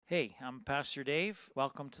Hey, I'm Pastor Dave.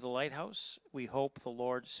 Welcome to the Lighthouse. We hope the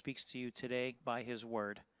Lord speaks to you today by His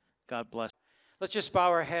Word. God bless. Let's just bow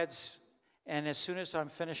our heads, and as soon as I'm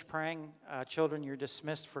finished praying, children, you're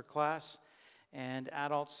dismissed for class, and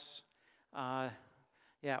adults,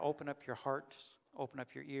 open up your hearts, open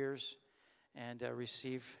up your ears, and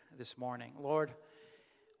receive this morning. Lord,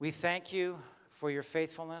 we thank you for your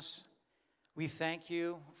faithfulness. We thank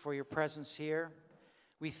you for your presence here.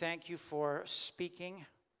 We thank you for speaking.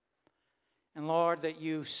 And Lord, that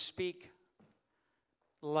you speak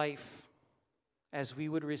life as we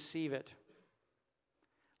would receive it.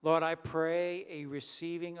 Lord, I pray a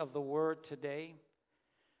receiving of the word today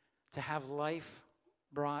to have life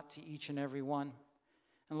brought to each and every one.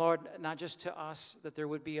 And Lord, not just to us, that there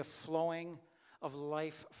would be a flowing of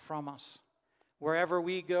life from us. Wherever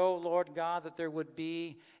we go, Lord God, that there would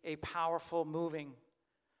be a powerful moving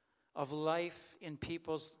of life in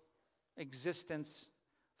people's existence.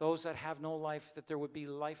 Those that have no life, that there would be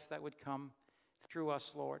life that would come through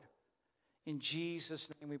us, Lord. In Jesus'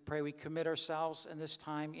 name we pray. We commit ourselves in this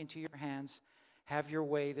time into your hands. Have your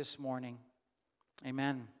way this morning.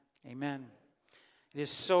 Amen. Amen. It is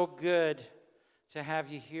so good to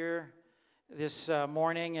have you here this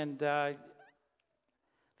morning. And the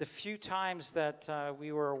few times that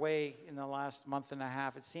we were away in the last month and a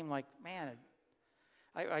half, it seemed like, man,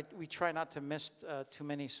 we try not to miss too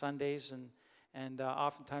many Sundays, and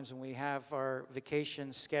oftentimes when we have our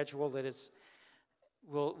vacation scheduled,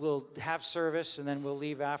 we'll have service and then we'll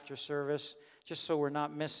leave after service, just so we're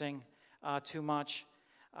not missing too much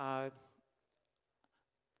of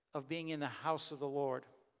being in the house of the Lord,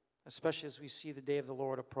 especially as we see the day of the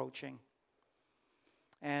Lord approaching.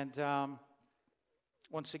 And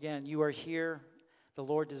once again, you are here. The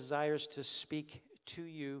Lord desires to speak to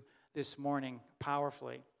you this morning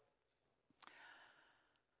powerfully.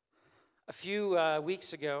 A few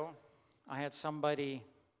weeks ago, I had somebody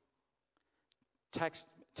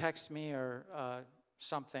text me or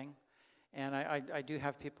something, and I do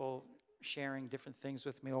have people sharing different things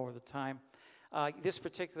with me over the time. This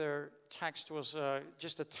particular text was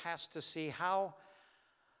just a test to see how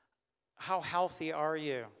healthy are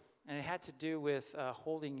you, and it had to do with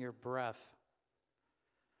holding your breath.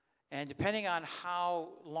 And depending on how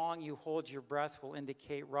long you hold your breath will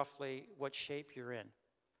indicate roughly what shape you're in.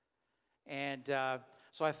 And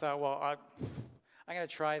so I thought, well, I'm going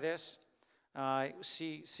to try this,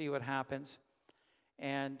 see what happens.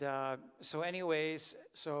 And so anyways,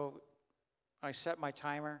 so I set my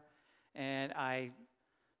timer, and I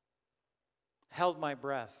held my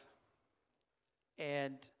breath.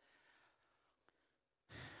 And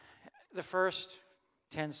the first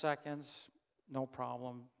 10 seconds, no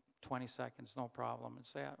problem. 20 seconds, no problem. And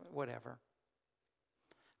say, whatever.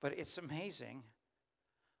 But it's amazing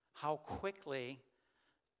how quickly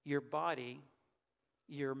your body,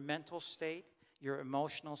 your mental state, your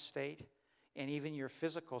emotional state, and even your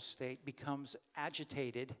physical state becomes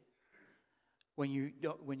agitated when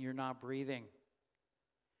you're not breathing.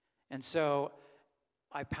 And so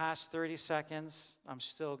I passed 30 seconds, I'm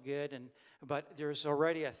still good, but there's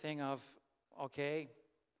already a thing of, okay,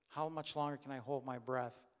 how much longer can I hold my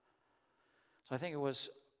breath? So I think it was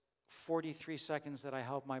 43 seconds that I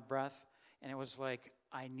held my breath, and it was like,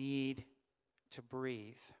 I need to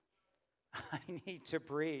breathe. I need to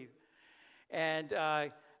breathe. And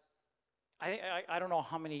I don't know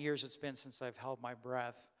how many years it's been since I've held my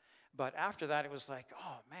breath, but after that it was like,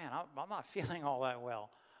 oh man, I'm not feeling all that well.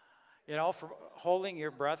 You know, for holding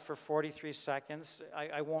your breath for 43 seconds,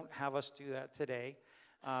 I won't have us do that today.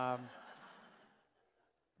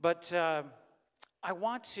 But I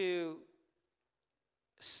want to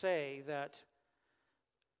say that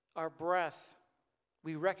our breath,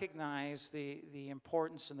 we recognize the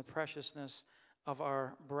importance and the preciousness of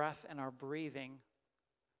our breath and our breathing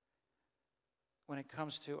when it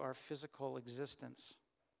comes to our physical existence.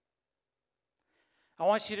 I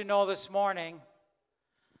want you to know this morning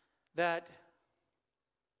that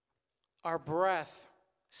our breath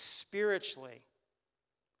spiritually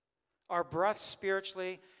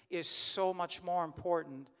is so much more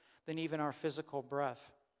important than even our physical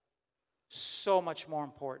breath. So much more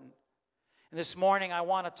important. And this morning, I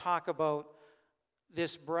want to talk about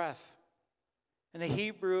this breath. In the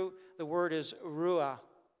Hebrew, the word is Ruah.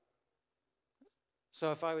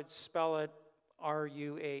 So if I would spell it,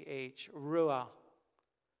 R-U-A-H, Ruah,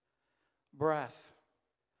 breath.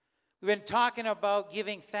 We've been talking about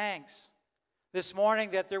giving thanks. This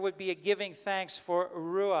morning, that there would be a giving thanks for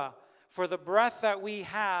Ruah, for the breath that we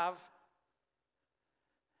have.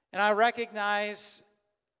 And I recognize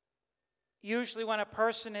usually when a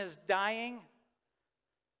person is dying,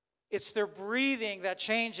 It's their breathing that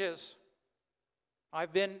changes.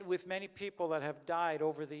 I've been with many people that have died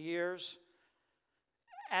over the years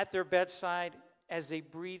at their bedside as they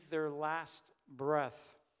breathe their last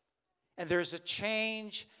breath. And there's a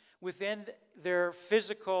change within their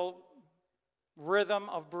physical rhythm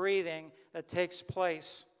of breathing that takes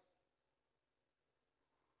place.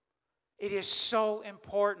 It is so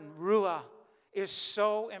important. Ruah is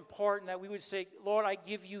so important that we would say, Lord, I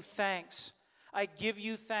give you thanks. I give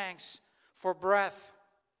you thanks for breath.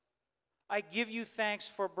 I give you thanks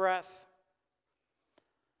for breath.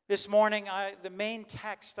 This morning, the main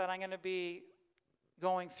text that I'm going to be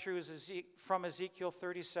going through is from Ezekiel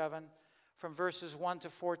 37, from verses 1 to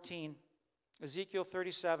 14. Ezekiel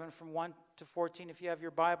 37, from 1 to 14. If you have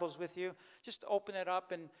your Bibles with you, just open it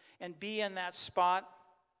up and be in that spot.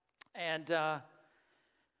 And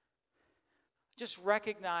just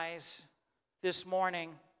recognize this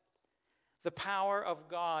morning the power of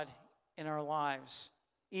God in our lives,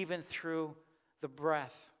 even through the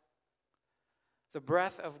breath. The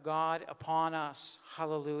breath of God upon us.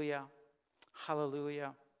 Hallelujah.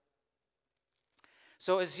 Hallelujah.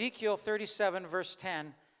 So Ezekiel 37, verse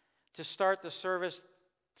 10, to start the service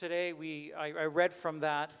today, I read from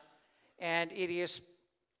that, and it is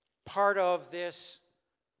part of this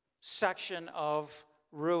section of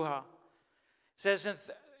Ruah. It says in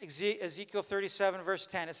Ezekiel 37, verse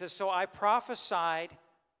 10, it says, "So I prophesied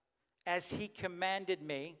as he commanded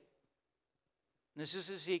me." And this is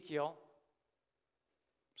Ezekiel.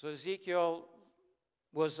 So Ezekiel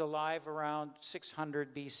was alive around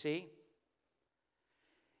 600 BC.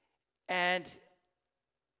 And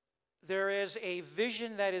there is a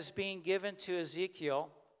vision that is being given to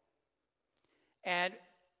Ezekiel. And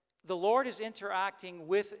the Lord is interacting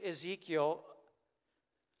with Ezekiel.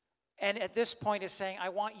 And at this point is saying, I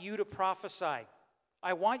want you to prophesy.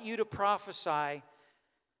 I want you to prophesy.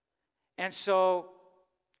 And so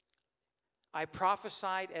I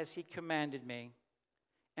prophesied as he commanded me,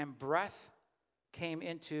 and breath came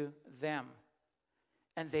into them.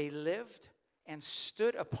 And they lived and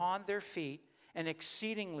stood upon their feet, an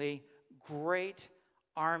exceedingly great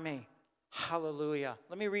army. Hallelujah.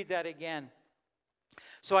 Let me read that again.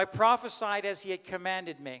 So I prophesied as he had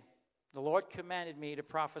commanded me. The Lord commanded me to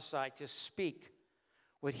prophesy, to speak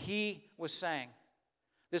what he was saying.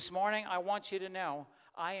 This morning, I want you to know,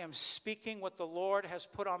 I am speaking what the Lord has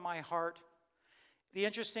put on my heart. The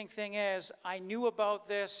interesting thing is, I knew about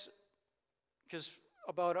this because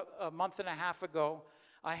about a month and a half ago,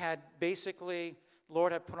 I had basically,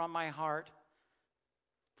 Lord had put on my heart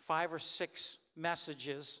 5 or 6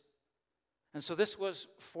 messages. And so this was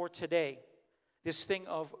for today, this thing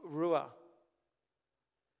of Ruah.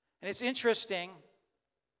 And it's interesting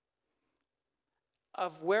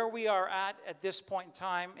of where we are at this point in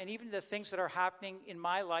time, and even the things that are happening in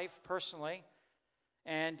my life personally,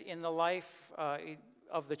 and in the life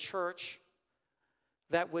of the church,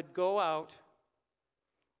 that would go out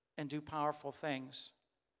and do powerful things.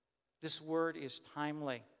 This word is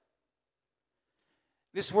timely.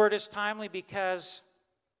 This word is timely because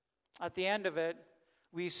at the end of it,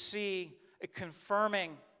 we see a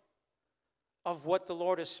confirming of what the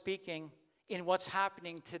Lord is speaking in what's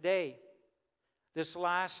happening today. This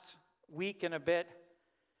last week and a bit,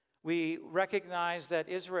 we recognize that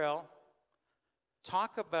Israel,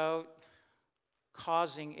 talk about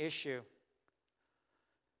causing issue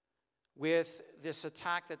with this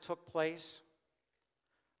attack that took place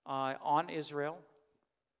on Israel,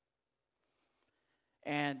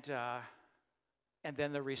 and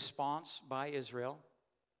then the response by Israel.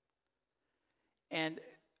 And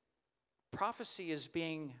prophecy is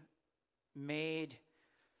being made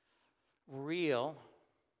real.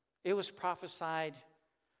 It was prophesied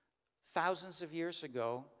thousands of years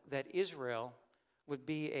ago that Israel would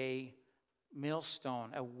be a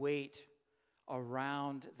millstone, a weight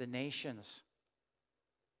around the nations.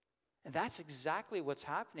 And that's exactly what's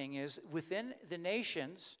happening, is within the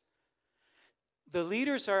nations, the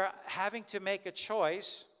leaders are having to make a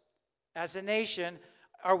choice as a nation.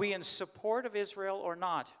 Are we in support of Israel or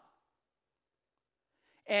not?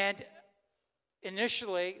 And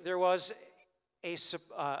initially, there was a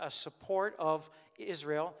support of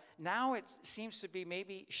Israel. Now it seems to be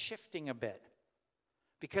maybe shifting a bit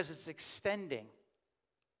because it's extending.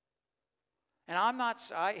 And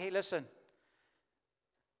hey, listen,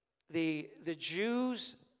 the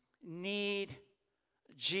Jews need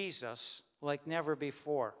Jesus like never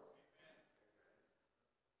before.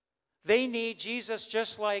 They need Jesus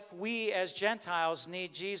just like we as Gentiles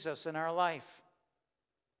need Jesus in our life.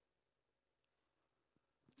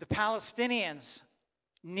 The Palestinians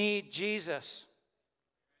need Jesus.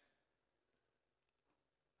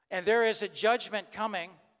 And there is a judgment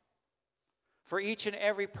coming for each and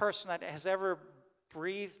every person that has ever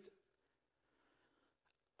breathed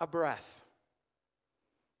a breath.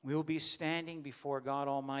 We will be standing before God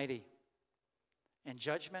Almighty, and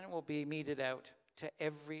judgment will be meted out to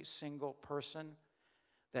every single person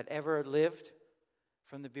that ever lived,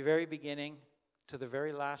 from the very beginning to the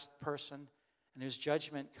very last person. And there's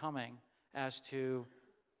judgment coming as to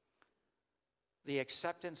the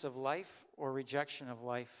acceptance of life or rejection of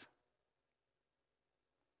life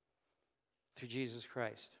through Jesus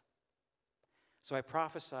Christ. So I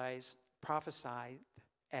prophesied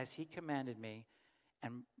as he commanded me,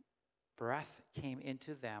 and breath came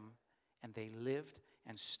into them, and they lived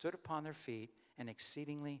and stood upon their feet, an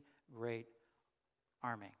exceedingly great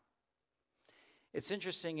army. It's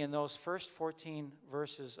interesting, in those first 14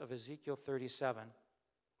 verses of Ezekiel 37,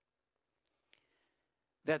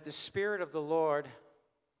 that the Spirit of the Lord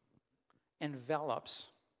envelops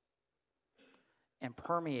and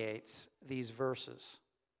permeates these verses.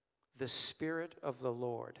 The Spirit of the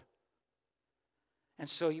Lord. And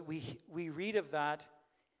so we read of that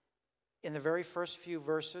in the very first few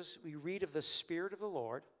verses. We read of the Spirit of the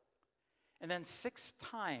Lord. And then 6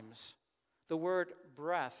 times the word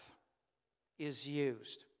breath is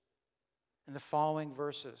used in the following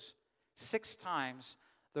verses. 6 times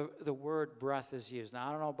the word breath is used. Now,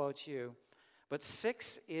 I don't know about you, but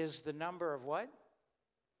 6 is the number of what?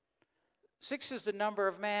 6 is the number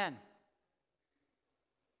of man.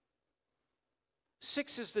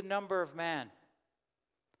 6 is the number of man.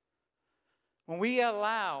 When we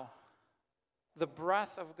allow the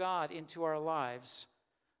breath of God into our lives,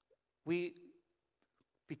 we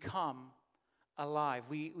become alive.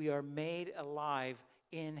 We are made alive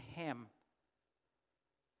in Him.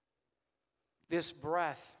 This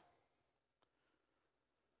breath,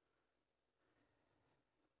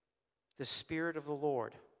 the Spirit of the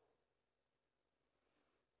Lord,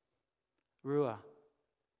 Ruah,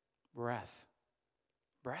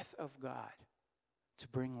 breath of God to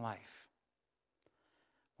bring life.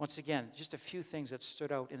 Once again, just a few things that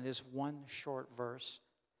stood out in this one short verse.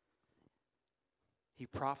 He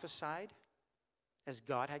prophesied as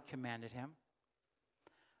God had commanded him.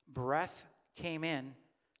 Breath came in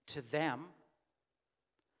to them,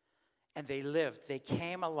 and they lived. They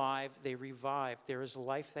came alive. They revived. There is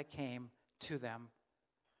life that came to them.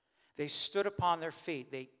 They stood upon their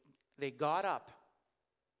feet. They got up.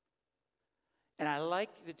 And I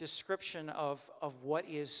like the description of what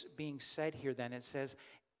is being said here then. It says,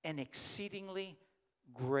 an exceedingly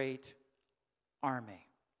great army.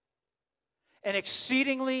 An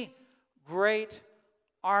exceedingly great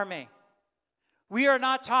army. We are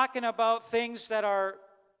not talking about things that are,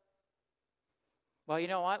 well, you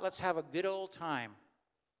know what? Let's have a good old time.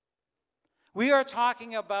 We are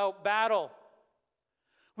talking about battle.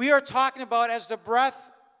 We are talking about, as the breath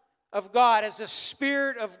of God, as the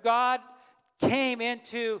Spirit of God came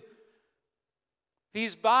into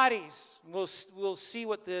these bodies. We'll see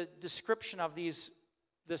what the description of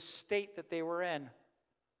the state that they were in.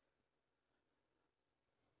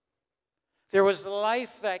 There was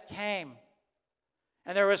life that came,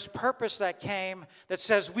 and there was purpose that came that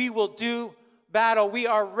says we will do battle. We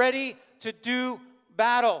are ready to do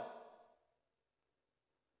battle.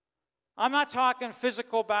 I'm not talking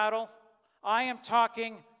physical battle. I am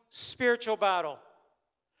talking spiritual battle.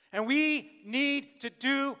 And we need to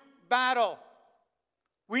do battle.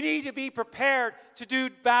 We need to be prepared to do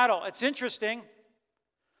battle. It's interesting.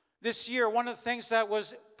 This year, one of the things that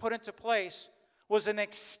was put into place was an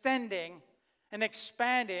expanding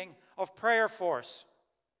of prayer force.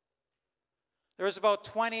 There was about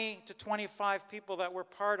 20 to 25 people that were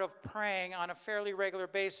part of praying on a fairly regular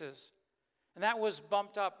basis. And that was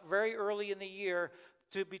bumped up very early in the year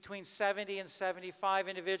to between 70 and 75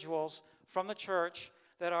 individuals from the church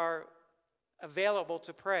that are available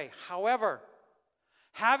to pray. However,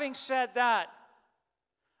 having said that,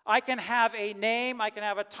 I can have a name, I can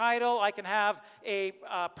have a title, I can have a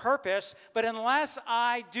purpose, but unless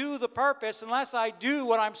I do the purpose, unless I do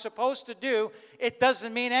what I'm supposed to do, it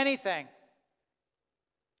doesn't mean anything.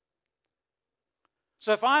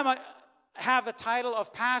 So if I have the title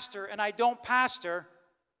of pastor and I don't pastor,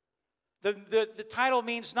 the title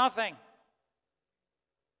means nothing.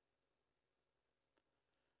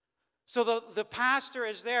 So the pastor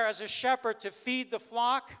is there as a shepherd to feed the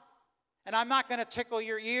flock, and I'm not going to tickle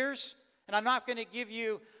your ears, and I'm not going to give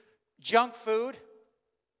you junk food.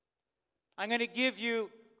 I'm going to give you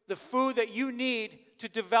the food that you need to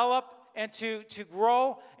develop and to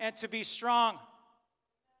grow and to be strong.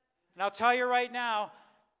 And I'll tell you right now,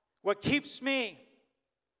 what keeps me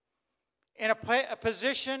in a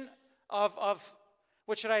position of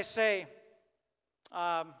what should I say,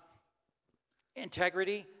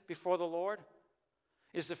 integrity before the Lord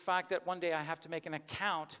is the fact that one day I have to make an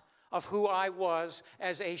account of who I was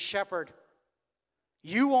as a shepherd.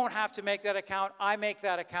 You won't have to make that account. I make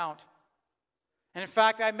that account. And in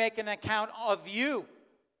fact, I make an account of you.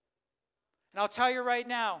 And I'll tell you right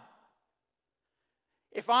now,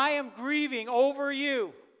 if I am grieving over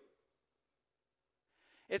you,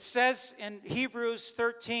 it says in Hebrews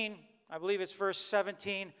 13, I believe it's verse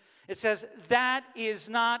 17, it says, that is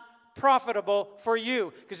not profitable for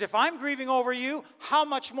you. Because if I'm grieving over you, how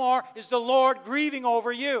much more is the Lord grieving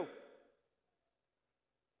over you?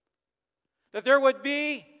 That there would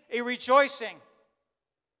be a rejoicing,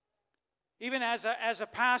 even as a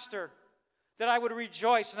pastor, that I would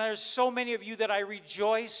rejoice. And there's so many of you that I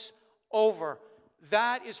rejoice over.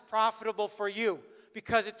 That is profitable for you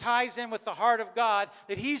because it ties in with the heart of God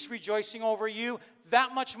that He's rejoicing over you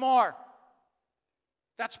that much more.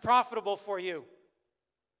 That's profitable for you.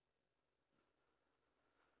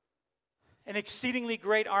 An exceedingly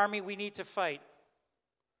great army we need to fight.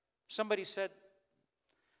 Somebody said,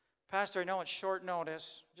 Pastor, I know it's short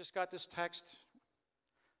notice. Just got this text.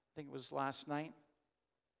 I think it was last night.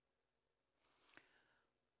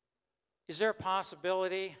 Is there a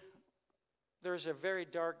possibility there's a very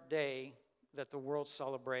dark day that the world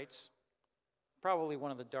celebrates? Probably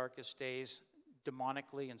one of the darkest days,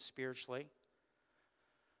 demonically and spiritually,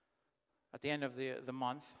 at the end of the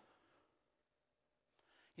month.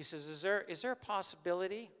 He says, is there a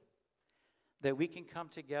possibility that we can come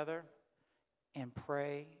together and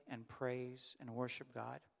pray and praise and worship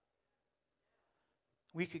God?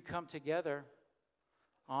 We could come together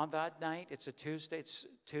on that night. It's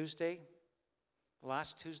Tuesday, the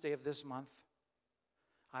last Tuesday of this month.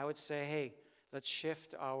 I would say, hey, let's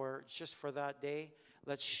shift just for that day,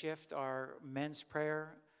 let's shift our men's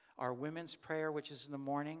prayer, our women's prayer, which is in the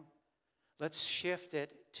morning. Let's shift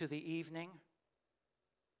it to the evening.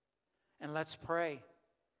 And let's pray.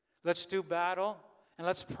 Let's do battle. And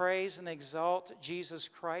let's praise and exalt Jesus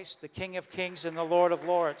Christ, the King of Kings and the Lord of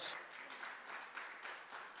Lords.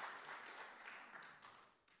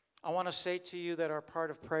 I want to say to you that are part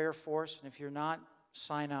of Prayer Force, and if you're not,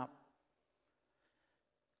 sign up.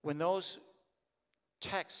 When those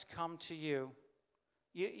texts come to you,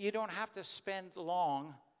 you don't have to spend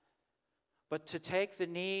long, but to take the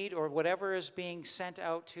need or whatever is being sent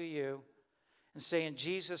out to you and say, in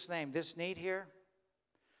Jesus' name, this need here,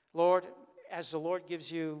 Lord, as the Lord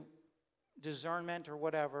gives you discernment or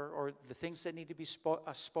whatever, or the things that need to be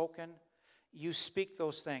spoken, you speak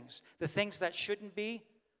those things. The things that shouldn't be,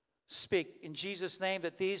 speak in Jesus' name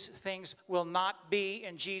that these things will not be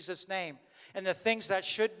in Jesus' name. And the things that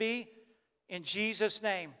should be, in Jesus'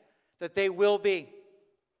 name, that they will be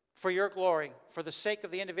for your glory, for the sake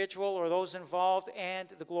of the individual or those involved and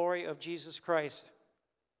the glory of Jesus Christ.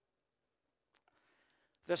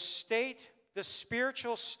 The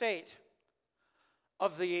spiritual state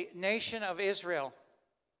of the nation of Israel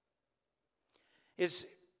is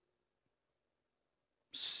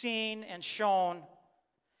seen and shown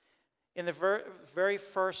in the very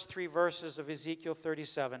first 3 verses of Ezekiel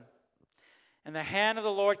 37. And the hand of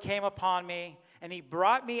the Lord came upon me, and He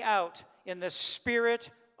brought me out in the Spirit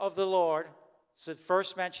of the Lord. It's the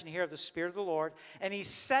first mention here of the Spirit of the Lord. And He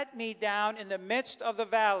set me down in the midst of the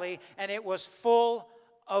valley, and it was full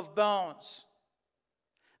of bones.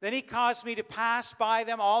 Then He caused me to pass by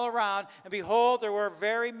them all around, and behold, there were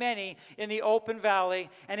very many in the open valley,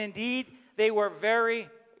 and indeed they were very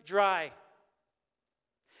dry.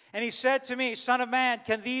 And He said to me, Son of man,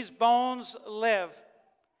 can these bones live?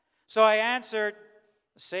 So I answered,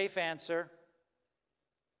 a safe answer,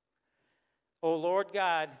 O Lord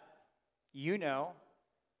God, you know.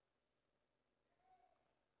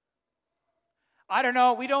 I don't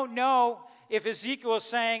know. We don't know if Ezekiel is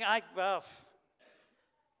saying,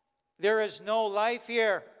 there is no life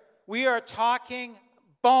here. We are talking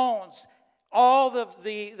bones. All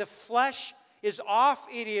the flesh is off.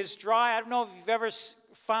 It is dry. I don't know if you've ever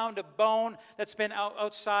found a bone that's been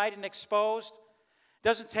outside and exposed. It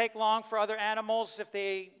doesn't take long for other animals. If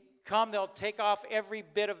they come, they'll take off every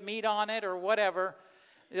bit of meat on it or whatever.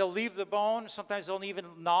 They'll leave the bone. Sometimes they'll even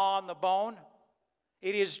gnaw on the bone.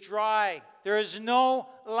 It is dry. There is no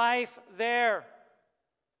life there.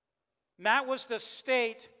 And that was the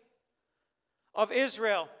state of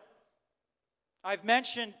Israel. I've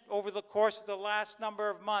mentioned over the course of the last number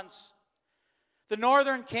of months, the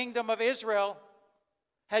northern kingdom of Israel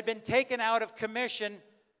had been taken out of commission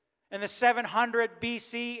in the 700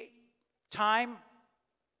 BC time.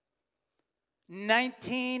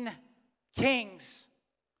 19 kings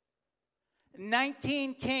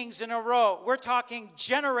 19 kings in a row. We're talking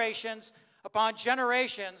generations upon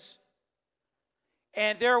generations.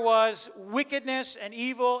 And there was wickedness and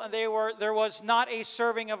evil, and there was not a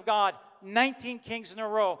serving of God. 19 kings in a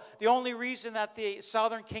row. The only reason that the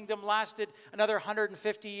southern kingdom lasted another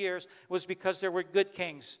 150 years was because there were good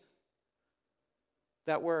kings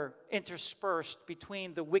that were interspersed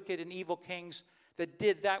between the wicked and evil kings that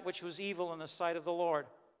did that which was evil in the sight of the Lord.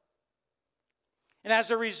 And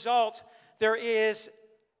as a result, there is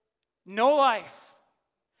no life.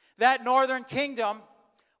 That northern kingdom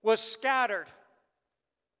was scattered.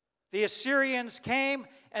 The Assyrians came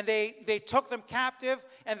and they took them captive,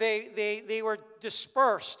 and they were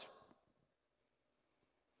dispersed.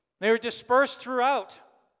 They were dispersed throughout,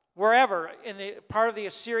 wherever, in the part of the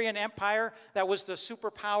Assyrian Empire that was the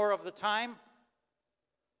superpower of the time.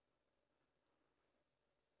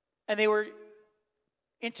 And they were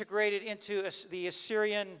integrated into the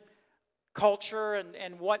Assyrian culture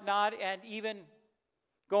and whatnot, and even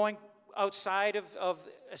going outside of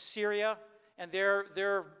Assyria and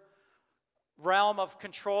their realm of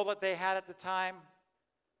control that they had at the time.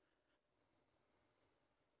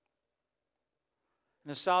 In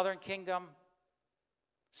the southern kingdom,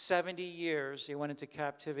 70 years they went into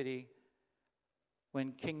captivity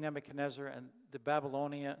when King Nebuchadnezzar and the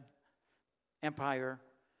Babylonian Empire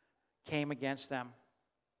came against them.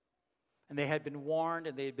 And they had been warned,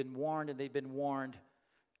 and they had been warned, and they'd been warned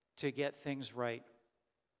to get things right.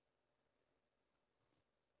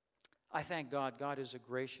 I thank God. God is a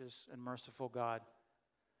gracious and merciful God.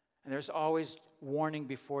 And there's always warning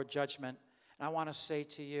before judgment. And I want to say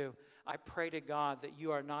to you, I pray to God that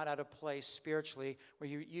you are not at a place spiritually where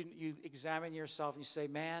you examine yourself and you say,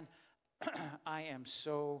 man, I am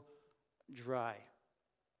so dry.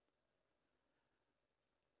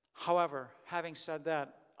 However, having said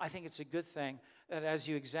that, I think it's a good thing that as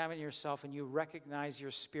you examine yourself and you recognize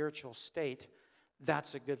your spiritual state,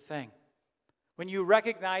 that's a good thing. When you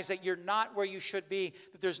recognize that you're not where you should be,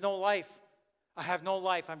 that there's no life. I have no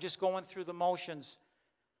life. I'm just going through the motions.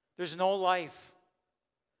 There's no life.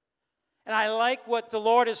 And I like what the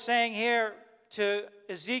Lord is saying here to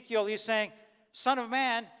Ezekiel. He's saying, Son of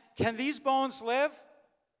man, can these bones live?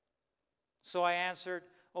 So I answered,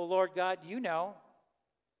 Oh Lord God, you know.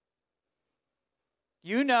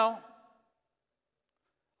 You know.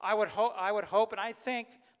 I would hope, and I think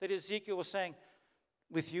that Ezekiel was saying,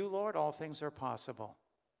 with you, Lord, all things are possible.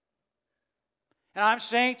 And I'm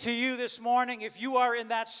saying to you this morning, if you are in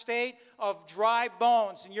that state of dry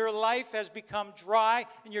bones and your life has become dry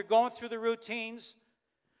and you're going through the routines,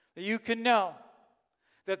 that you can know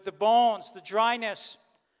that the bones, the dryness,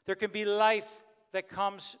 there can be life that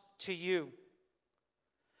comes to you.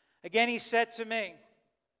 Again, he said to me,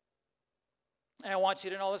 and I want you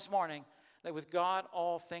to know this morning, that with God,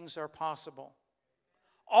 all things are possible.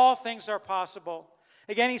 All things are possible.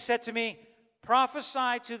 Again, he said to me,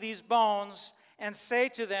 prophesy to these bones and say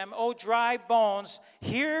to them, O dry bones,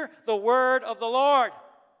 hear the word of the Lord.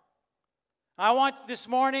 I want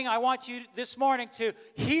you this morning to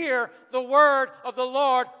hear the word of the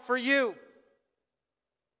Lord for you.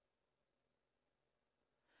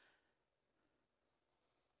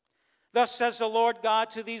 Thus says the Lord God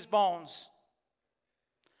to these bones.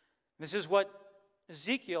 This is what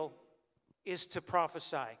Ezekiel is to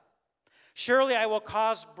prophesy. Surely I will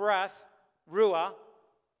cause breath, Ruah,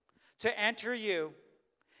 to enter you,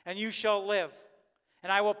 and you shall live.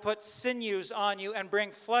 And I will put sinews on you and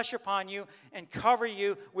bring flesh upon you and cover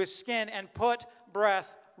you with skin and put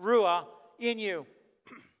breath, Ruah, in you,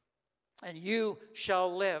 and you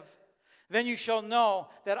shall live. Then you shall know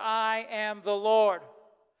that I am the Lord.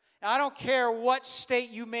 Now, I don't care what state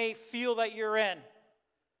you may feel that you're in,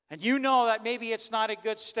 and you know that maybe it's not a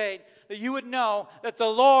good state, that you would know that the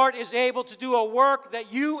Lord is able to do a work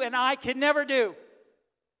that you and I can never do.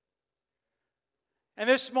 And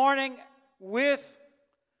this morning, with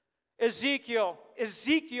Ezekiel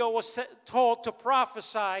was told to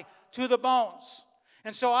prophesy to the bones.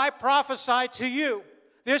 And so I prophesy to you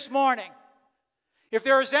this morning, if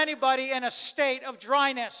there is anybody in a state of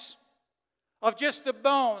dryness, of just the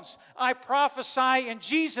bones, I prophesy in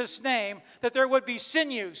Jesus' name that there would be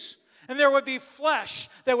sinews and there would be flesh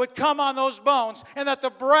that would come on those bones, and that the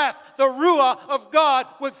breath, the Ruah of God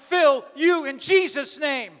would fill you in Jesus'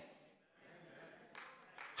 name.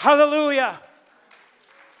 Hallelujah.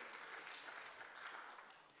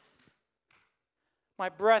 My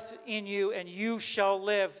breath in you, and you shall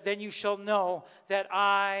live. Then you shall know that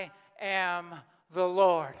I am the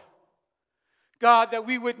Lord. God, that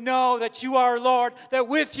we would know that you are Lord, that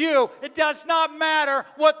with you, it does not matter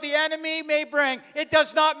what the enemy may bring. It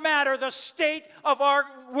does not matter the state of our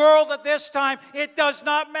world at this time. It does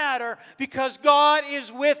not matter, because God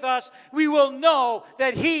is with us. We will know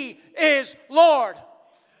that he is Lord.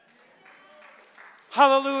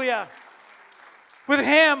 Hallelujah. With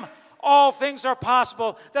him, all things are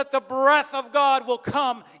possible, that the breath of God will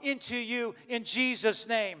come into you in Jesus'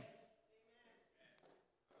 name.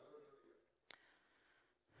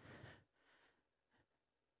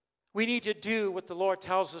 We need to do what the Lord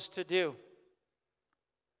tells us to do.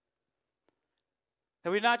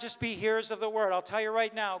 That we not just be hearers of the word. I'll tell you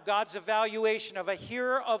right now, God's evaluation of a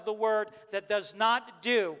hearer of the word that does not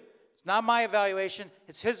do, it's not my evaluation,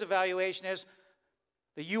 it's his evaluation, is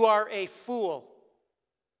that you are a fool.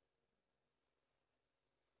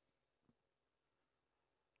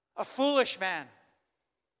 A foolish man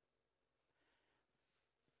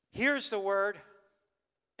hears the word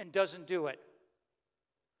and doesn't do it.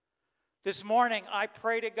 This morning, I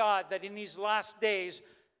pray to God that in these last days,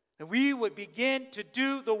 that we would begin to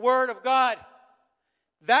do the word of God.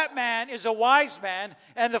 That man is a wise man,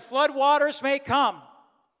 and the flood waters may come.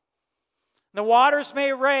 The waters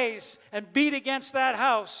may raise and beat against that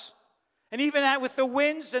house. And even with the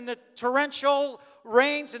winds and the torrential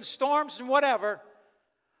rains and storms and whatever,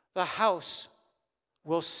 the house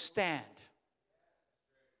will stand.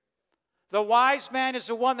 The wise man is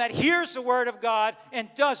the one that hears the word of God and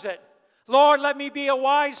does it. Lord, let me be a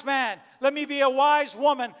wise man. Let me be a wise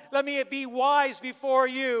woman. Let me be wise before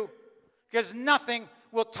you, because nothing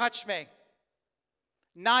will touch me.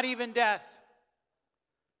 Not even death.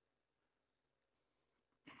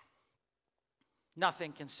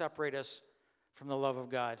 Nothing can separate us from the love of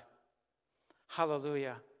God.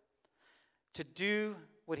 Hallelujah. To do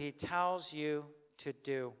what he tells you to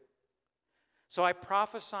do. So I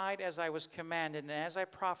prophesied as I was commanded, and as I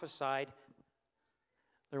prophesied,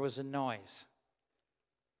 there was a noise.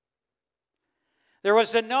 There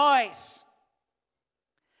was a noise.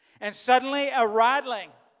 And suddenly a rattling.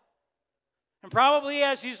 And probably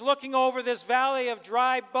as he's looking over this valley of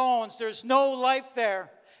dry bones, there's no life there.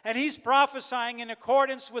 And he's prophesying in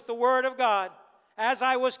accordance with the word of God, as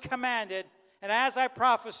I was commanded, and as I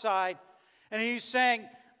prophesied. And he's saying,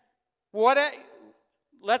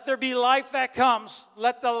 let there be life that comes.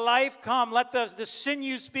 Let the life come. Let the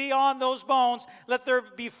sinews be on those bones. Let there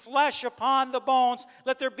be flesh upon the bones.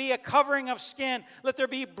 Let there be a covering of skin. Let there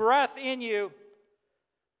be breath in you.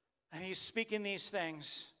 And he's speaking these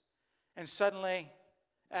things. And suddenly,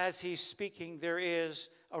 as he's speaking, there is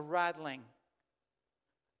a rattling.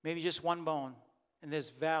 Maybe just one bone in this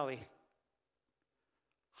valley.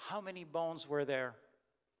 How many bones were there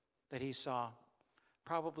that he saw?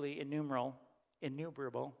 Probably innumerable,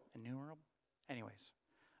 anyways,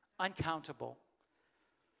 uncountable.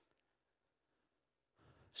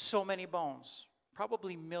 So many bones,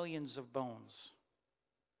 probably millions of bones.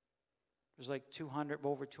 There's like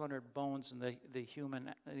over 200 bones in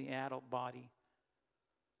the adult body.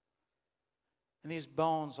 And these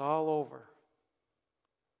bones all over.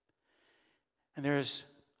 And there's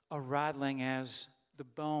a rattling as the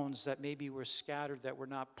bones that maybe were scattered, that were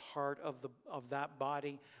not part of that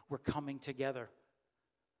body, were coming together.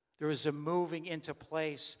 There was a moving into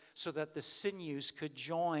place so that the sinews could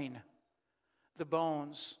join the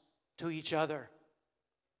bones to each other.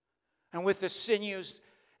 And with the sinews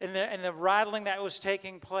and the rattling that was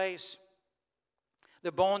taking place,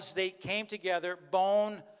 the bones, they came together,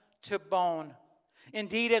 bone to bone.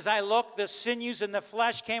 Indeed, as I looked, the sinews and the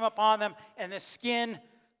flesh came upon them, and the skin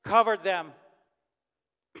covered them.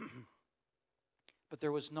 But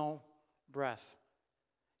there was no breath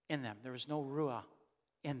in them. There was no Ruah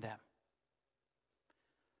in them.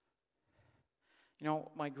 You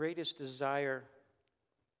know, my greatest desire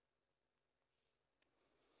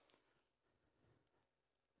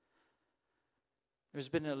there's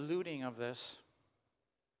been a looting of this.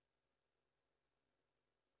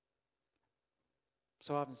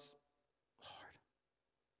 So often, Lord,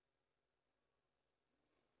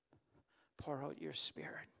 pour out your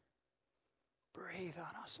Spirit. Breathe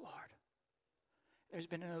on us, Lord. There's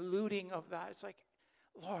been an eluding of that. It's like,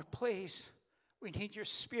 Lord, please, we need your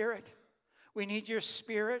Spirit. We need your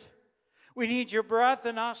Spirit. We need your breath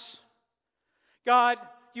in us. God,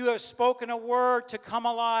 you have spoken a word to come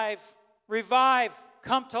alive, revive,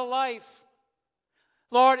 come to life.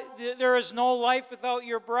 Lord, there is no life without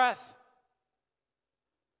your breath.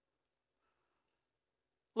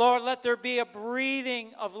 Lord, let there be a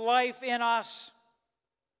breathing of life in us.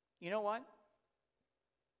 You know what?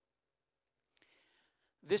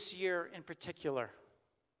 This year in particular,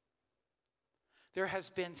 there has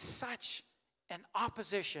been such an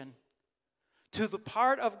opposition to the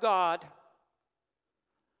part of God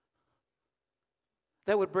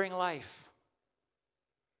that would bring life.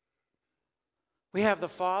 We have the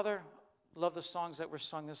Father. Love the songs that were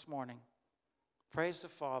sung this morning. Praise the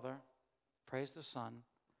Father. Praise the Son.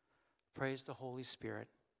 Praise the Holy Spirit.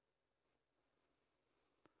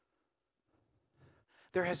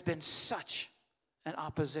 There has been such an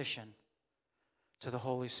opposition to the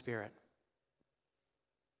Holy Spirit.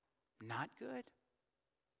 Not good.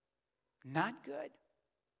 Not good.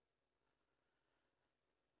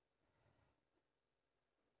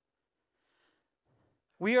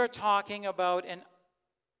 We are talking about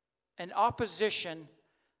an opposition,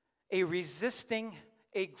 a resisting,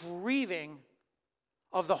 a grieving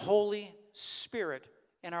of the Holy Spirit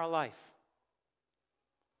in our life.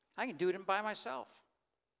 I can do it by myself.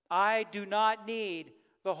 I do not need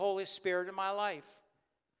the Holy Spirit in my life.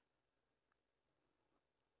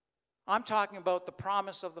 I'm talking about the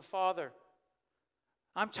promise of the Father.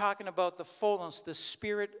 I'm talking about the fullness, the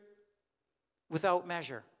Spirit without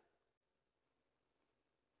measure.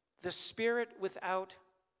 The Spirit without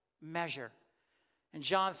measure. In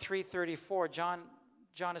John 3:34,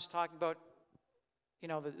 John is talking about,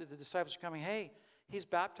 the disciples are coming, hey, he's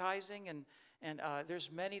baptizing, and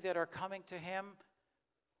there's many that are coming to him.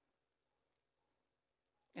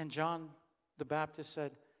 And John the Baptist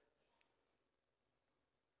said,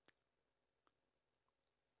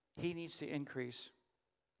 he needs to increase,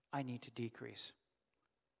 I need to decrease.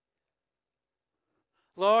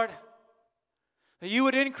 Lord, that you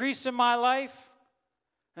would increase in my life,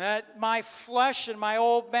 that my flesh and my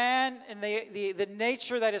old man and the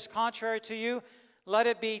nature that is contrary to you, let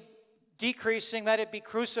it be decreasing, let it be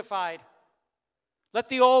crucified. Let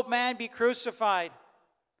the old man be crucified.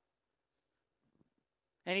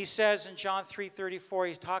 And he says in John 3:34,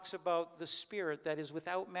 he talks about the Spirit that is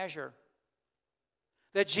without measure.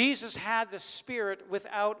 That Jesus had the Spirit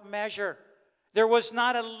without measure. There was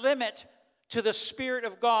not a limit to the Spirit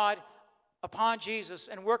of God upon Jesus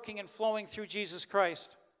and working and flowing through Jesus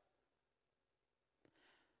Christ.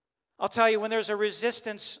 I'll tell you, when there's a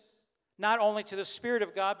resistance, not only to the Spirit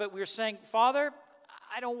of God, but we're saying, Father,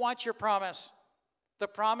 I don't want your promise. The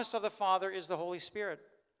promise of the Father is the Holy Spirit.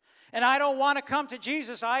 And I don't want to come to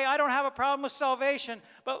Jesus. I don't have a problem with salvation.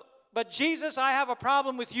 But Jesus, I have a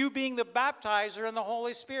problem with you being the baptizer in the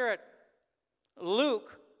Holy Spirit.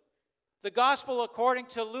 Luke, the gospel according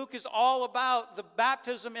to Luke is all about the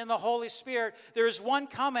baptism in the Holy Spirit. There is one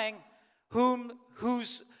coming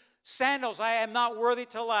whose sandals I am not worthy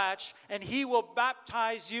to latch, and he will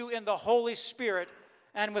baptize you in the Holy Spirit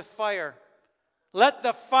and with fire. Let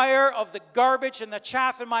the fire of the garbage and the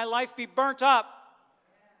chaff in my life be burnt up.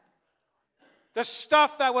 The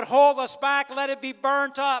stuff that would hold us back, let it be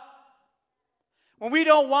burnt up. When we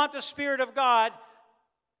don't want the Spirit of God,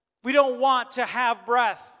 we don't want to have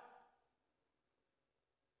breath.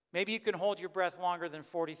 Maybe you can hold your breath longer than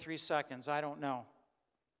 43 seconds. I don't know.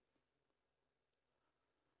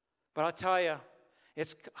 But I'll tell you,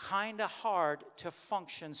 it's kind of hard to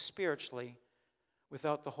function spiritually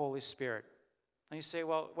without the Holy Spirit. And you say,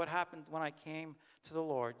 well, what happened when I came to the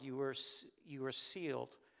Lord? You were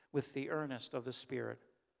sealed with the earnest of the Spirit.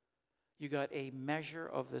 You got a measure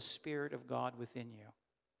of the Spirit of God within you.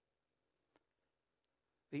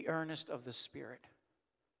 The earnest of the Spirit.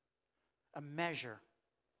 A measure.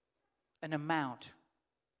 An amount.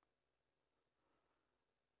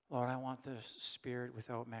 Lord, I want the Spirit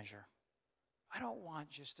without measure. I don't want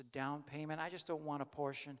just a down payment. I just don't want a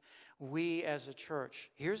portion. We as a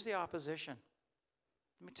church, here's the opposition.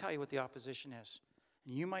 Let me tell you what the opposition is.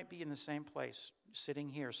 And you might be in the same place, sitting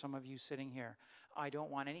here, some of you sitting here. I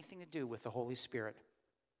don't want anything to do with the Holy Spirit.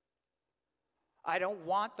 I don't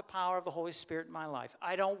want the power of the Holy Spirit in my life.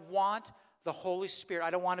 I don't want the Holy Spirit. I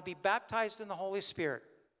don't want to be baptized in the Holy Spirit.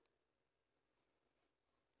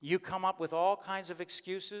 You come up with all kinds of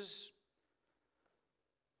excuses.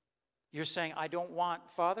 You're saying,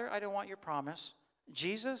 Father, I don't want your promise.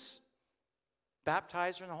 Jesus,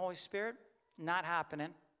 baptizer in the Holy Spirit, not happening.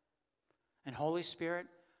 And Holy Spirit,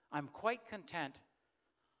 I'm quite content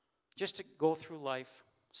just to go through life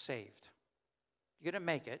saved. You're going to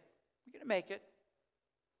make it. You're going to make it.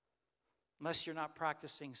 Unless you're not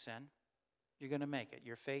practicing sin, you're going to make it.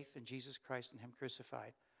 Your faith in Jesus Christ and Him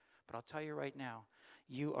crucified. But I'll tell you right now,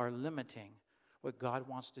 you are limiting what God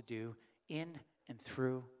wants to do in and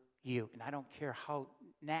through you. And I don't care how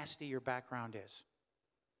nasty your background is.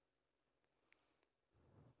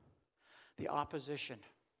 The opposition.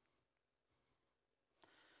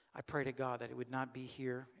 I pray to God that it would not be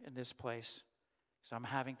here in this place, because I'm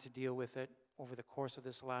having to deal with it over the course of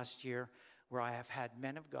this last year, where I have had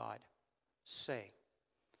men of God say,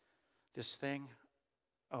 this thing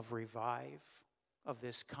of revive, of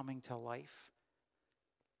this coming to life,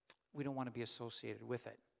 we don't want to be associated with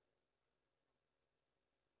it.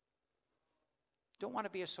 Don't want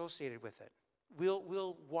to be associated with it.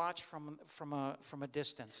 We'll watch from a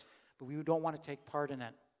distance, but we don't want to take part in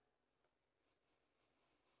it.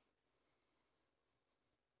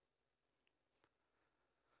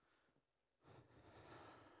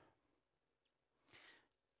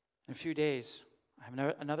 In a few days, I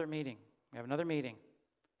have another meeting. We have another meeting,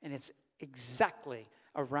 and it's exactly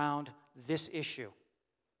around this issue.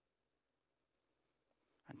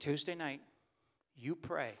 On Tuesday night, you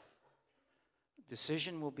pray.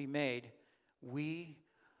 Decision will be made. We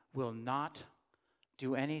will not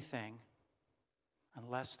do anything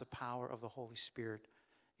unless the power of the Holy Spirit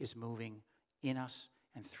is moving in us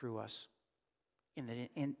and through us.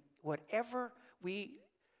 In whatever we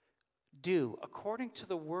do according to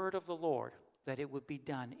the word of the Lord, that it would be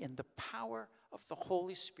done in the power of the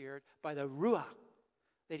Holy Spirit by the Ruah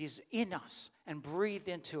that is in us and breathed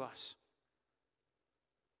into us.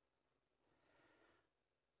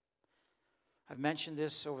 I've mentioned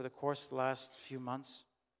this over the course of the last few months.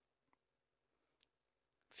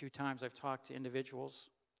 A few times I've talked to individuals.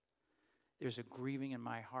 There's a grieving in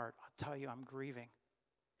my heart. I'll tell you, I'm grieving.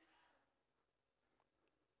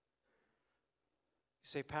 You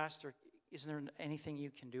say, Pastor, isn't there anything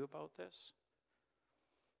you can do about this?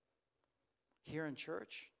 Here in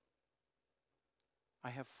church, I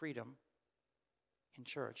have freedom in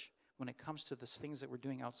church. When it comes to the things that we're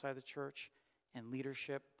doing outside the church and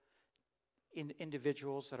leadership,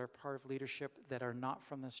 individuals that are part of leadership that are not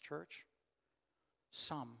from this church,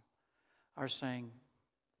 some are saying,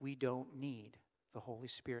 we don't need the Holy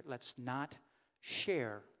Spirit. Let's not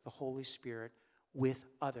share the Holy Spirit with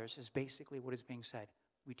others, is basically what is being said.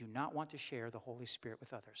 We do not want to share the Holy Spirit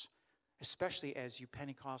with others, especially as you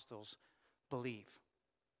Pentecostals believe.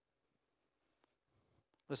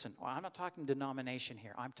 Listen, I'm not talking denomination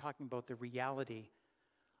here. I'm talking about the reality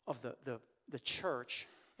of the church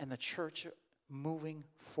and the church moving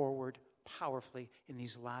forward powerfully in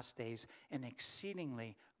these last days, an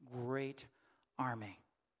exceedingly great army.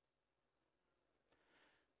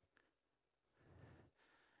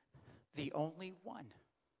 The only one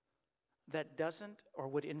that doesn't or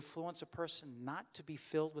would influence a person not to be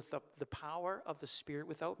filled with the power of the Spirit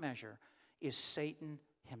without measure is Satan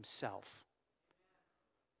himself.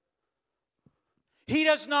 He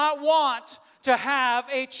does not want to have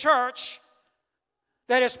a church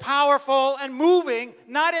that is powerful and moving,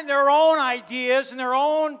 not in their own ideas and their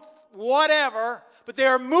own whatever, but they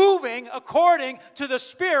are moving according to the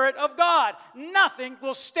Spirit of God. Nothing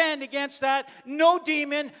will stand against that. No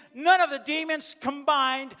demon, none of the demons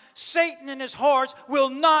combined, Satan and his hordes will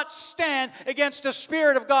not stand against the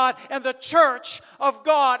Spirit of God and the church of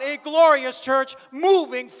God, a glorious church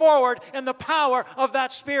moving forward in the power of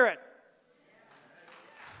that Spirit.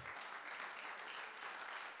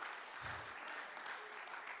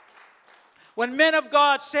 When men of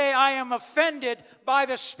God say, I am offended by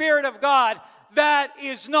the Spirit of God, that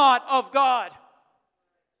is not of God.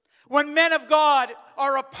 When men of God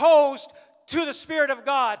are opposed to the Spirit of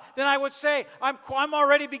God, then I would say, I'm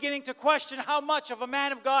already beginning to question how much of a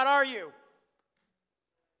man of God are you?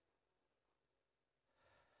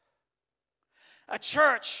 A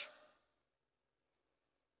church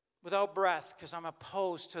without breath, because I'm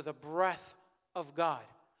opposed to the breath of God.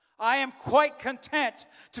 I am quite content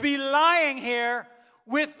to be lying here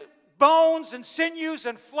with bones and sinews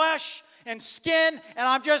and flesh and skin, and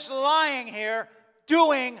I'm just lying here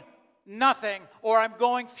doing nothing, or I'm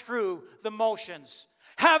going through the motions,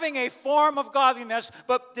 having a form of godliness,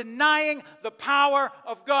 but denying the power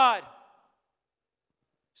of God.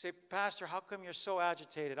 Say, Pastor, how come you're so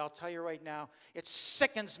agitated? I'll tell you right now, it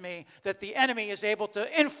sickens me that the enemy is able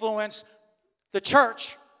to influence the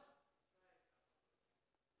church.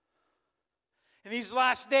 In these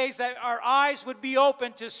last days, that our eyes would be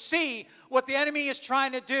open to see what the enemy is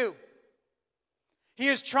trying to do. He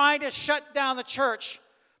is trying to shut down the church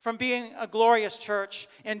from being a glorious church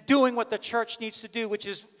and doing what the church needs to do, which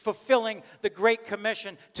is fulfilling the Great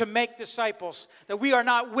Commission to make disciples. That we are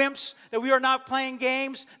not wimps, that we are not playing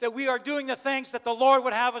games, that we are doing the things that the Lord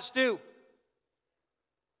would have us do.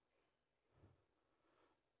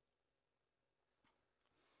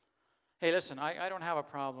 Hey, listen, I don't have a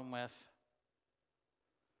problem with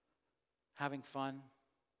having fun,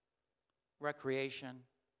 recreation,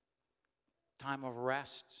 time of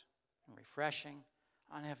rest and refreshing.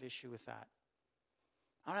 I don't have issue with that.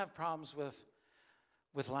 I don't have problems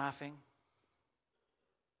with laughing.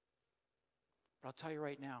 But I'll tell you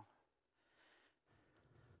right now,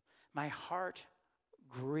 My heart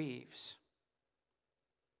grieves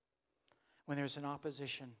when there's an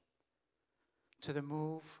opposition to the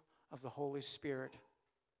move of the Holy Spirit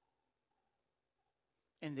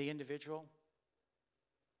in the individual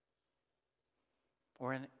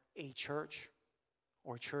or in a church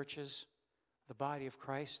or churches, the body of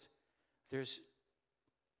Christ. There's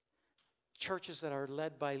churches that are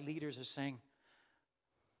led by leaders are saying,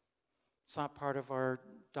 it's not part of our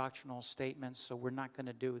doctrinal statements, so we're not going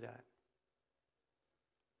to do that.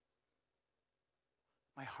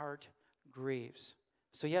 My heart grieves.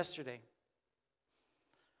 So yesterday,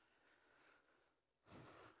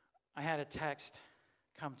 I had a text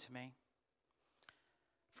come to me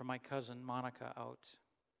from my cousin Monica out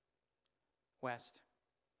west.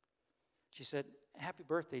 She said, "Happy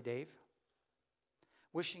birthday, Dave.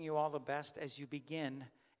 Wishing you all the best as you begin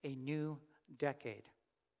a new decade.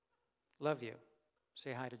 Love you.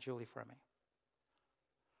 Say hi to Julie for me."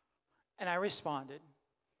 And I responded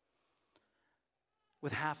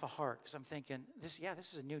with half a heart, because I'm thinking, this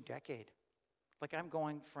is a new decade. Like, I'm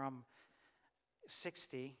going from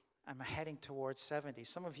 60, I'm heading towards 70.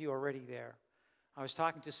 Some of you are already there. I was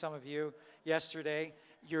talking to some of you yesterday.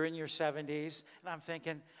 You're in your 70s, and I'm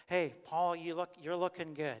thinking, hey, Paul, you're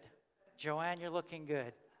looking good. Joanne, you're looking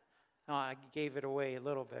good. No, I gave it away a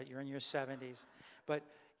little bit. You're in your 70s. But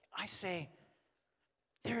I say,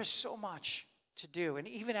 there is so much to do. And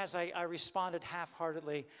even as I responded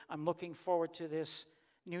half-heartedly, I'm looking forward to this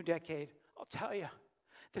new decade. I'll tell you,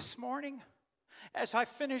 this morning, as I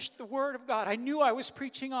finished the Word of God, I knew I was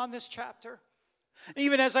preaching on this chapter.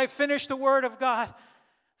 Even as I finished the Word of God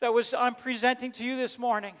I'm presenting to you this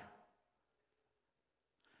morning,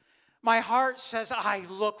 my heart says, I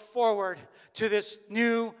look forward to this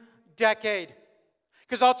new decade.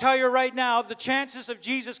 Because I'll tell you right now, the chances of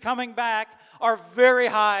Jesus coming back are very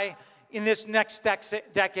high in this next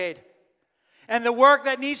decade. And the work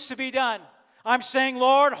that needs to be done, I'm saying,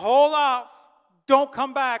 Lord, hold off. Don't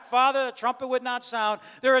come back. Father, the trumpet would not sound.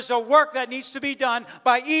 There is a work that needs to be done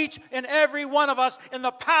by each and every one of us in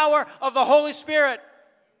the power of the Holy Spirit.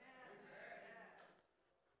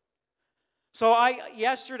 So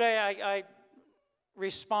yesterday I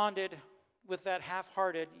responded with that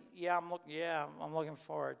half-hearted, I'm looking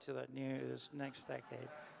forward to this next decade.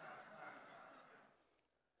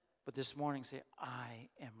 But this morning say, I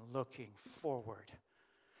am looking forward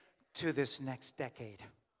to this next decade.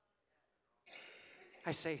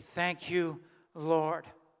 I say, thank you, Lord.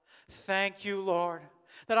 Thank you, Lord,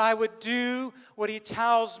 that I would do what He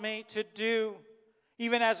tells me to do,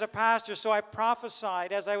 even as a pastor. So I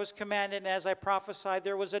prophesied as I was commanded, and as I prophesied,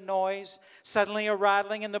 there was a noise. Suddenly a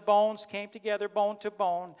rattling, and the bones came together, bone to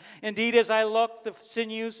bone. Indeed, as I looked, the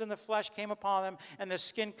sinews and the flesh came upon them, and the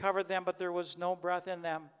skin covered them, but there was no breath in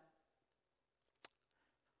them.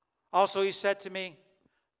 Also, He said to me,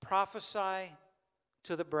 prophesy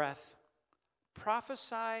to the breath.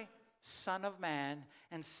 Prophesy, Son of Man,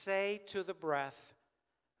 and say to the breath,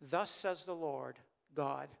 thus says the Lord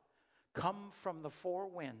God, come from the four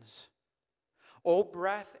winds, O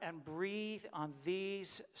breath, and breathe on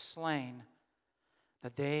these slain,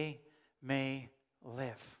 that they may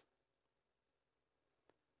live.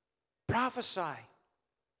 Prophesy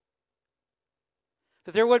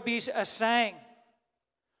that there would be a saying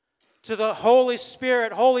to the Holy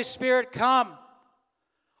Spirit, Holy Spirit, come.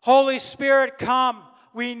 Holy Spirit, come.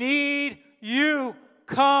 We need you.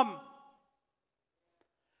 Come.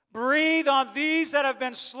 Breathe on these that have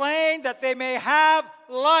been slain, that they may have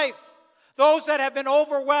life. Those that have been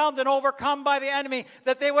overwhelmed and overcome by the enemy,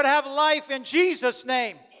 that they would have life in Jesus'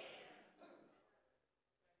 name.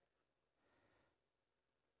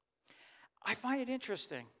 I find it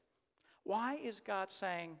interesting. Why is God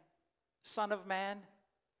saying, Son of Man,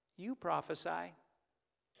 you prophesy?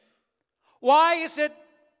 Why is it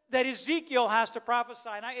that Ezekiel has to prophesy?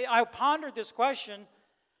 And I pondered this question,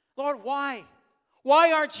 Lord, why?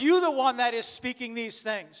 Why aren't you the one that is speaking these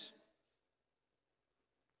things?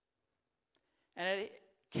 And it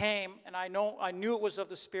came, and I knew it was of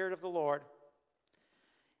the Spirit of the Lord.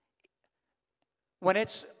 When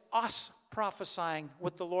it's us prophesying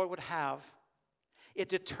what the Lord would have, it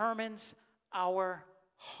determines our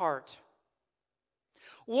heart.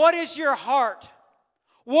 What is your heart?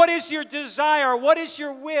 What is your desire? What is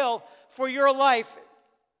your will for your life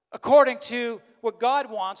according to what God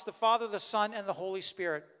wants, the Father, the Son, and the Holy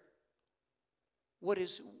Spirit?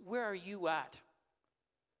 Where are you at?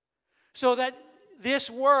 So that this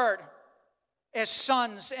word, as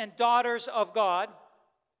sons and daughters of God,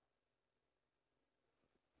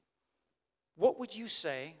 what would you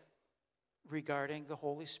say regarding the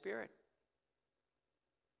Holy Spirit?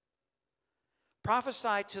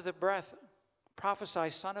 Prophesy to the breath. Prophesy,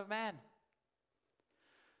 Son of Man.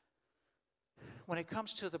 When it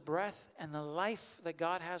comes to the breath and the life that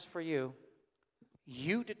God has for you,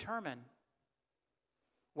 you determine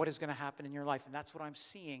what is going to happen in your life. And that's what I'm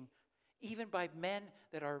seeing, even by men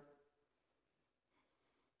that are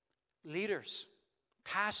leaders,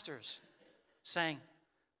 pastors, saying,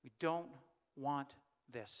 we don't want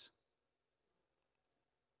this.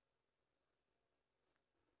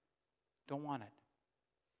 Don't want it.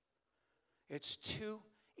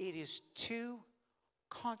 It is too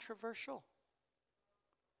controversial.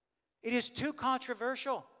 It is too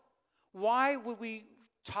controversial. Why would we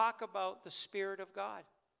talk about the Spirit of God?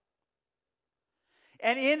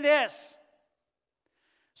 And in this,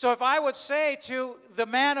 so if I would say to the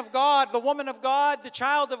man of God, the woman of God, the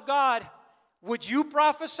child of God, would you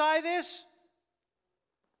prophesy this?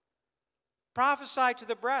 Prophesy to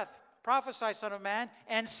the breath. Prophesy, Son of Man,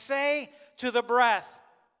 and say to the breath.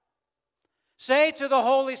 Say to the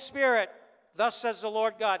Holy Spirit, thus says the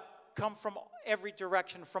Lord God, come from every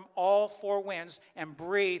direction, from all four winds, and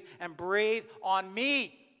breathe on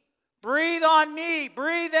me. Breathe on me.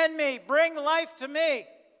 Breathe in me. Bring life to me.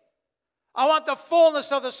 I want the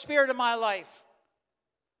fullness of the Spirit in my life.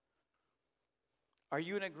 Are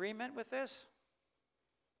you in agreement with this?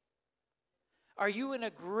 Are you in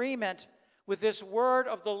agreement with this word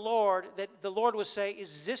of the Lord that the Lord would say,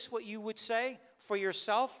 is this what you would say for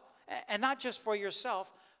yourself? And not just for yourself,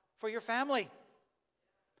 for your family.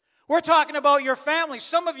 We're talking about your family.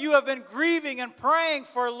 Some of you have been grieving and praying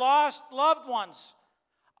for lost loved ones.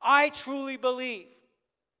 I truly believe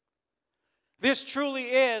this truly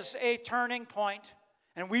is a turning point,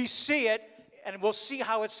 and we see it, and we'll see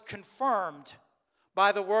how it's confirmed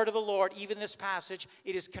by the word of the Lord. Even this passage,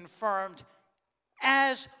 it is confirmed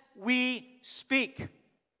as we speak.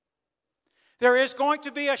 There is going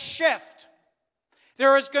to be a shift.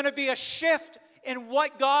 There is going to be a shift in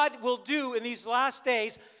what God will do in these last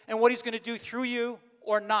days and what He's going to do through you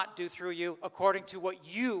or not do through you according to what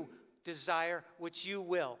you desire, what you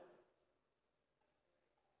will.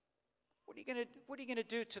 What are you going to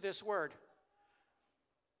do to this word?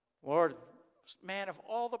 Lord, man, of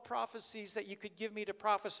all the prophecies that you could give me to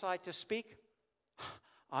prophesy, to speak,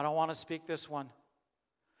 I don't want to speak this one.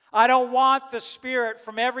 I don't want the Spirit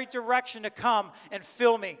from every direction to come and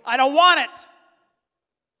fill me. I don't want it.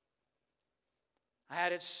 I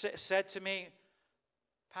had it said to me,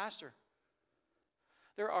 Pastor,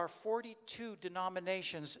 there are 42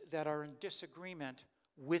 denominations that are in disagreement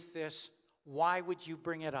with this. Why would you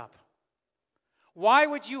bring it up? Why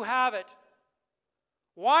would you have it?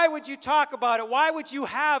 Why would you talk about it? Why would you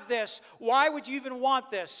have this? Why would you even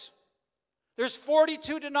want this? There's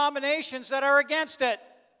 42 denominations that are against it.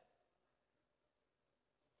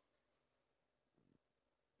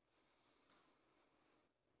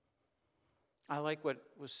 I like what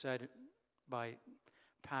was said by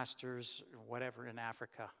pastors or whatever in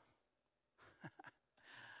Africa.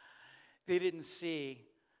 They didn't see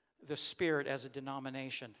the Spirit as a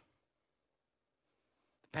denomination,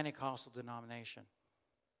 the Pentecostal denomination.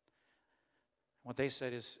 What they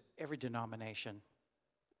said is every denomination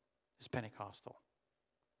is Pentecostal.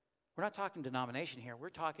 We're not talking denomination here. We're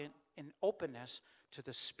talking in openness to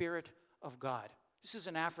the Spirit of God. This is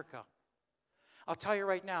in Africa. I'll tell you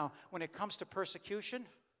right now, when it comes to persecution,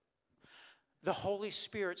 the Holy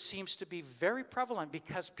Spirit seems to be very prevalent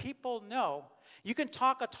because people know you can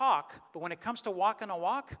talk a talk, but when it comes to walking a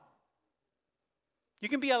walk, you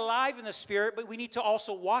can be alive in the Spirit, but we need to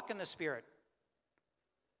also walk in the Spirit.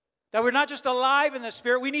 That we're not just alive in the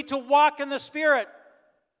Spirit, we need to walk in the Spirit.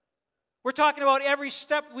 We're talking about every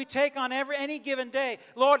step we take on any given day.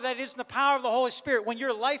 Lord, that is in the power of the Holy Spirit. When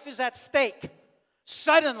your life is at stake,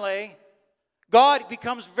 suddenly God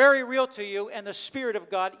becomes very real to you, and the Spirit of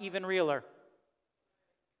God even realer.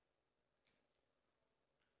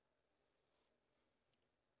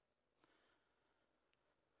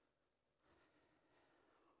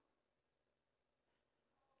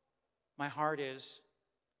 My heart is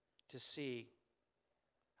to see,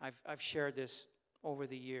 I've shared this over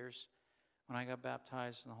the years, when I got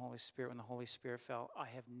baptized in the Holy Spirit, when the Holy Spirit fell, I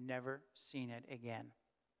have never seen it again.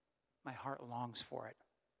 My heart longs for it.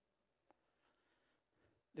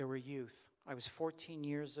 There were youth. I was 14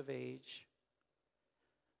 years of age,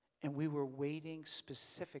 and we were waiting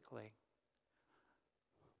specifically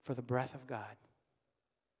for the breath of God.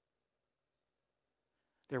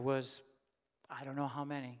 There was, I don't know how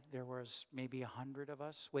many, there was maybe 100 of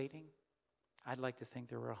us waiting. I'd like to think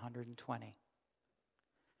there were 120.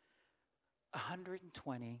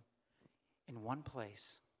 120 in one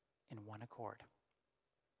place, in one accord.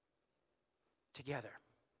 Together.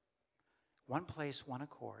 One place, one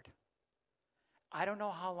accord. I don't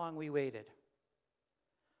know how long we waited,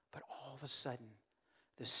 but all of a sudden,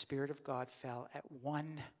 the Spirit of God fell at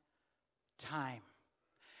one time.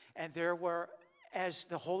 And there were, as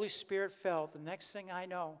the Holy Spirit fell, the next thing I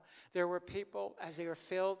know, there were people, as they were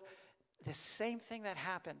filled, the same thing that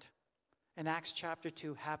happened in Acts chapter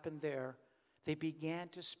 2 happened there. They began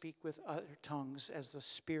to speak with other tongues as the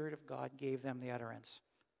Spirit of God gave them the utterance.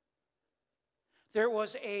 There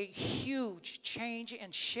was a huge change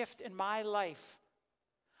and shift in my life.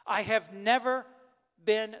 I have never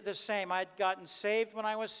been the same. I'd gotten saved when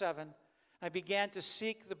I was 7. I began to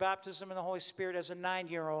seek the baptism in the Holy Spirit as a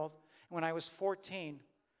 9-year-old. When I was 14,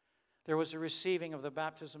 there was a receiving of the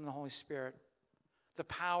baptism in the Holy Spirit. The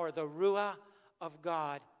power, the Ruah of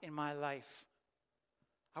God in my life.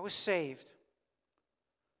 I was saved,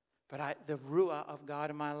 but the Ruah of God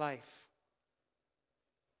in my life.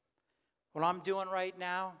 What I'm doing right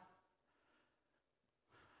now,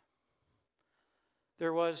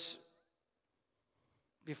 there was,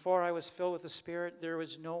 before I was filled with the Spirit, there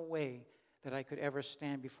was no way that I could ever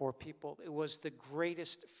stand before people. It was the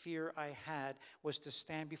greatest fear I had, was to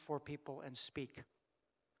stand before people and speak.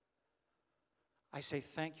 I say,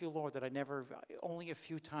 thank you, Lord, that I never, only a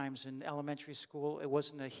few times in elementary school, it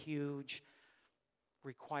wasn't a huge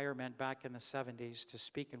requirement back in the 70s to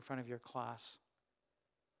speak in front of your class.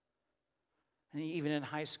 And even in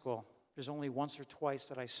high school, there's only once or twice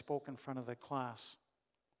that I spoke in front of the class.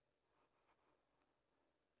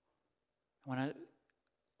 When I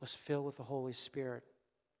was filled with the Holy Spirit,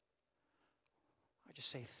 I just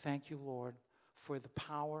say, thank you, Lord, for the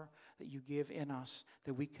power that you give in us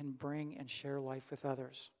that we can bring and share life with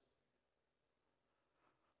others.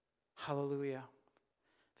 Hallelujah.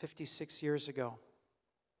 46 years ago,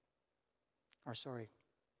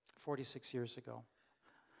 46 years ago,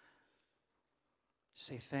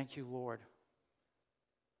 say, thank you, Lord.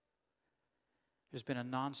 There's been a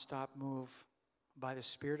nonstop move by the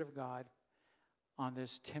Spirit of God on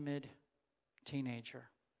this timid teenager.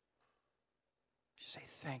 Just say,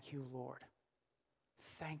 thank you, Lord.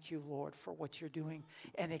 Thank you, Lord, for what you're doing.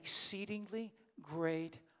 An exceedingly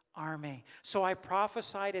great army. So I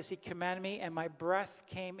prophesied as he commanded me, and breath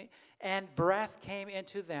came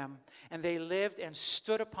into them, and they lived and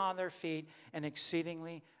stood upon their feet, an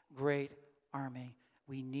exceedingly great army.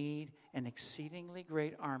 We need an exceedingly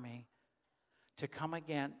great army to come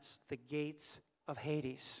against the gates of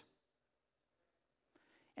Hades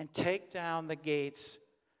and take down the gates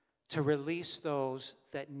to release those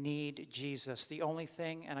that need Jesus. The only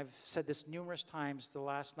thing, and I've said this numerous times the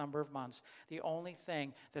last number of months, the only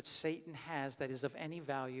thing that Satan has that is of any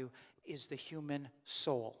value is the human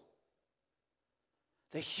soul.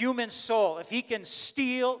 The human soul. If he can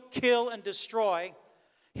steal, kill, and destroy,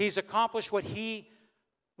 he's accomplished what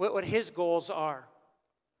his goals are.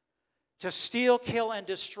 To steal, kill, and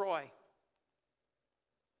destroy.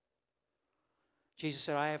 Jesus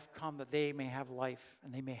said, I have come that they may have life,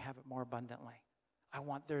 and they may have it more abundantly. I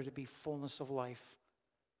want there to be fullness of life.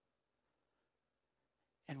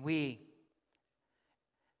 And we,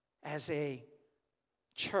 as a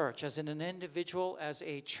church, as an individual, as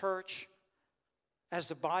a church, as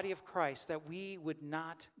the body of Christ, that we would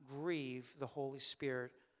not grieve the Holy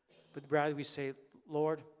Spirit, but rather we say,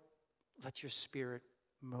 Lord, let your Spirit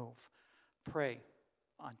move. Pray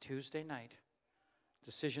on Tuesday night.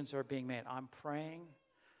 Decisions are being made. I'm praying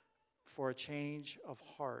for a change of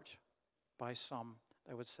heart by some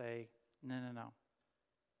that would say, no.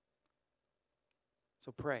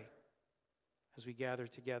 So pray as we gather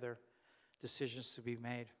together, decisions to be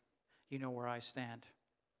made. You know where I stand.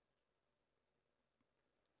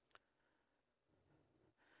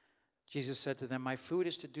 Jesus said to them, my food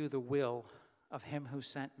is to do the will of him who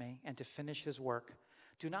sent me and to finish his work.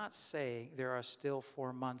 Do not say there are still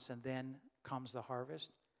 4 months and then comes the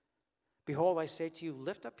harvest. Behold, I say to you,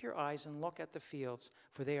 lift up your eyes and look at the fields,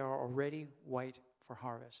 for they are already white for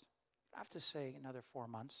harvest. I have to say another 4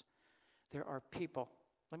 months. There are people.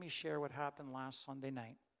 Let me share what happened last Sunday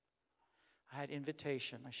night. I had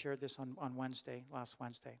invitation. I shared this on last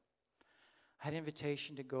Wednesday. I had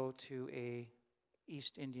invitation to go to a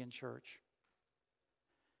East Indian church.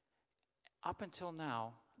 Up until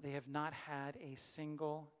now, they have not had a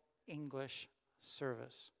single English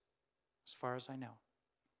service, as far as I know.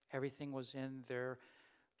 Everything was in their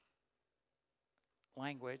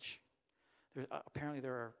language. Apparently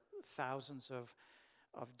there are thousands of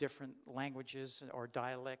different languages or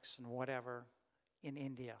dialects and whatever in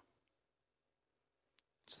India.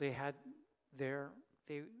 So they had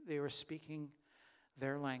they were speaking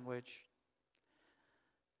their language.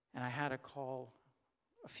 And I had a call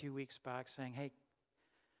a few weeks back saying, hey,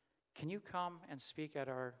 can you come and speak at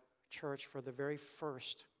our church for the very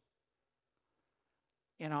first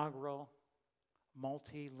inaugural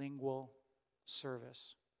multilingual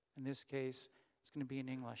service? In this case, it's going to be in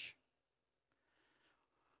English.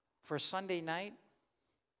 For Sunday night,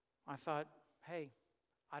 I thought, hey,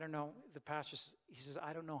 I don't know. The pastor, he says,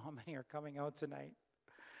 I don't know how many are coming out tonight.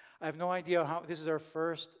 I have no idea how, this is our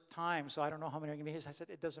first time, so I don't know how many are going to be here. I said,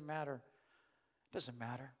 it doesn't matter. It doesn't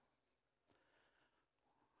matter.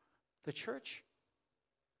 The church,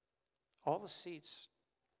 all the seats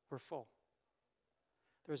were full.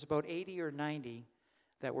 There was about 80 or 90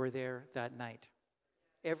 that were there that night.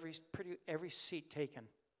 Every seat taken.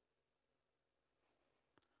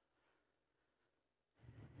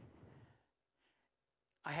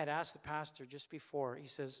 I had asked the pastor just before. He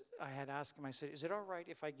says, I had asked him, I said, is it all right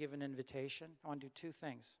if I give an invitation? I want to do two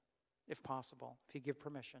things, if possible, if you give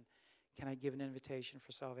permission. Can I give an invitation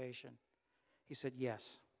for salvation? He said,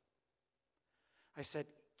 yes. I said,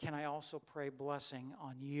 can I also pray blessing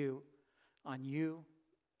on you,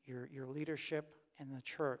 your leadership, and the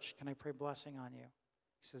church? Can I pray blessing on you?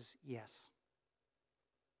 He says, yes.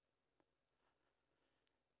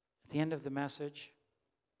 At the end of the message,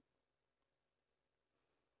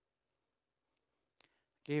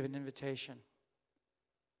 gave an invitation.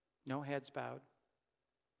 No heads bowed.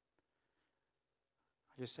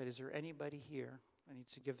 I just said, is there anybody here that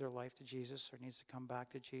needs to give their life to Jesus or needs to come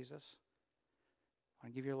back to Jesus?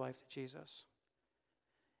 Want to give your life to Jesus?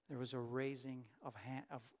 There was a raising of hand.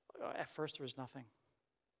 At first, there was nothing.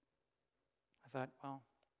 I thought, well,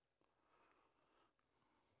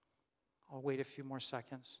 I'll wait a few more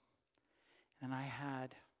seconds. And I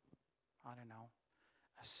had, I don't know,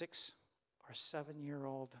 a 6 or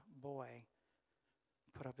 7-year-old boy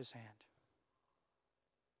put up his hand.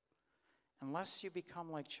 Unless you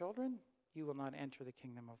become like children, you will not enter the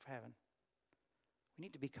kingdom of heaven. We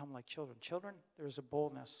need to become like children. Children, there is a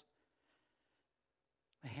boldness.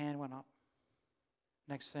 The hand went up.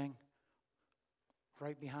 Next thing,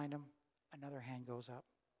 right behind him, another hand goes up.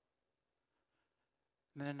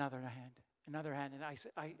 And then another hand. And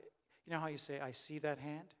I you know how you say, I see that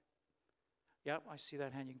hand? Yep, I see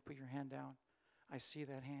that hand. You can put your hand down. I see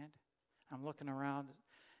that hand. I'm looking around,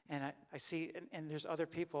 and I see, and there's other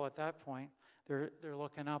people at that point. They're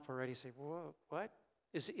looking up already. Say, whoa, what?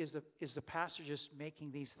 Is the pastor just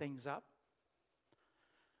making these things up?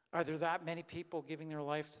 Are there that many people giving their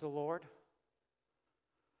life to the Lord?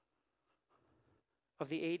 Of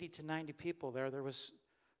the 80 to 90 people there was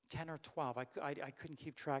 10 or 12. I couldn't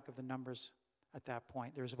keep track of the numbers at that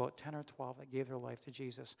point. There was about 10 or 12 that gave their life to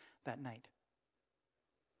Jesus that night.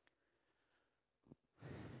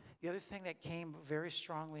 The other thing that came very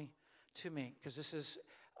strongly to me, because this is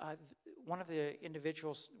one of the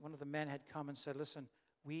individuals, one of the men had come and said, listen,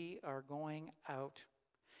 we are going out.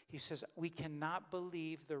 He says, we cannot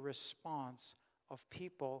believe the response of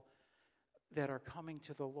people that are coming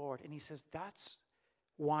to the Lord. And he says, that's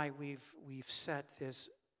why we've set this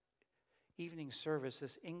evening service,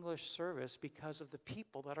 this English service, because of the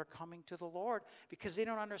people that are coming to the Lord, because they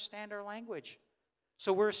don't understand our language.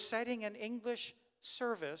 So we're setting an English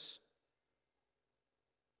service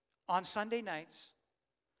on Sunday nights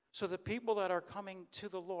so the people that are coming to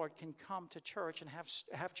the Lord can come to church and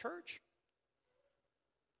have church.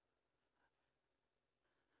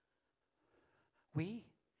 We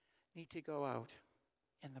need to go out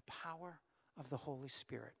in the power of the Holy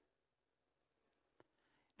Spirit.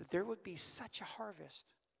 That there would be such a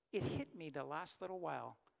harvest. It hit me the last little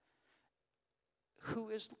while. Who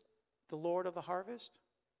is the Lord of the harvest?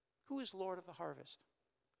 Who is Lord of the harvest?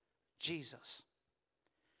 Jesus.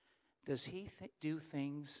 Does he do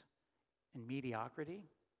things in mediocrity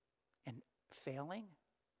and failing?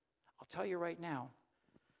 I'll tell you right now,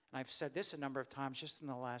 and I've said this a number of times just in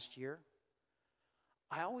the last year,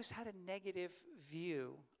 I always had a negative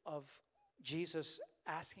view of Jesus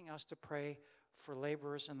asking us to pray for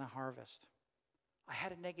laborers in the harvest. I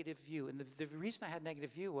had a negative view, and the reason I had a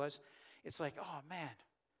negative view was, it's like, oh man,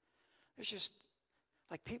 there's just,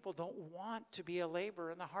 like people don't want to be a laborer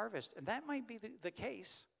in the harvest. And that might be the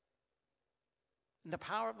case. And the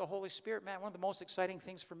power of the Holy Spirit, man, one of the most exciting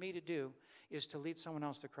things for me to do is to lead someone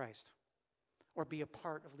else to Christ. Or be a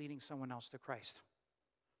part of leading someone else to Christ.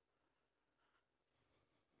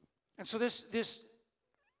 And so this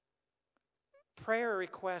prayer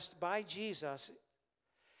request by Jesus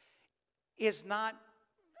is not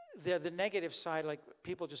the negative side, like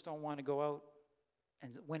people just don't want to go out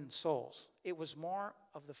and win souls. It was more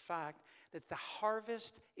of the fact that the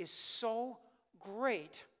harvest is so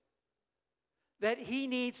great that he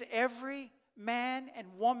needs every man and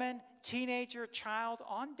woman, teenager, child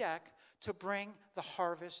on deck to bring the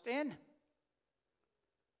harvest in.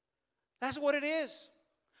 That's what it is.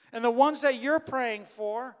 And the ones that you're praying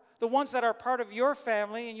for, the ones that are part of your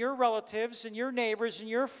family and your relatives and your neighbors and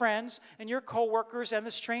your friends and your co-workers and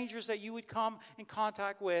the strangers that you would come in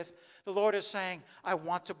contact with, the Lord is saying, I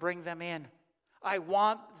want to bring them in. I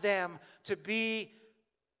want them to be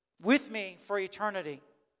with me for eternity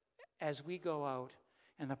as we go out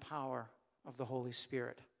in the power of the Holy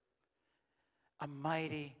Spirit. A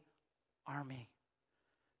mighty army.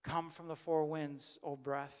 Come from the four winds, O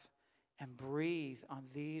breath, and breathe on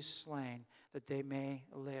these slain that they may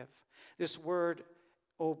live. This word,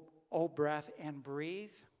 O breath and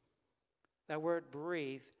breathe, that word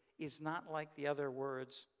breathe is not like the other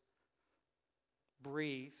words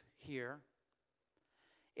breathe here.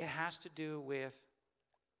 It has to do with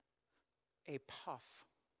a puff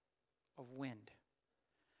of wind,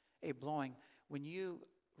 a blowing. When you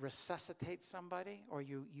resuscitate somebody or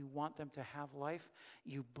you want them to have life,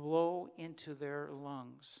 you blow into their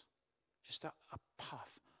lungs. Just a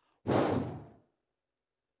puff.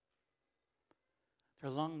 Their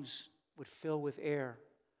lungs would fill with air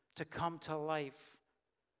to come to life.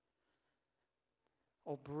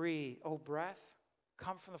 Oh, breathe. Oh, breath.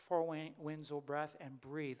 Come from the four winds, oh, breath, and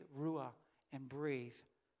breathe. Ruah, and breathe.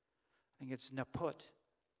 I think it's napat,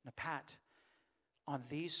 on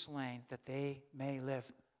these slain that they may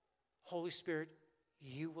live. Holy Spirit,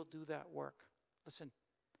 you will do that work. Listen,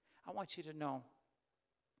 I want you to know,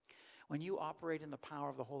 when you operate in the power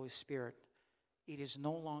of the Holy Spirit, it is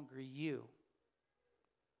no longer you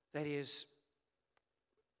that is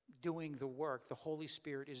doing the work. The Holy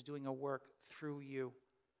Spirit is doing a work through you.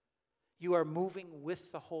 You are moving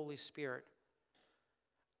with the Holy Spirit.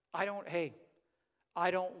 Let's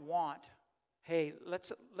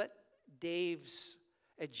let Dave's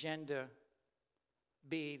agenda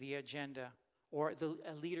be the agenda, or the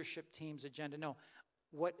leadership team's agenda. No,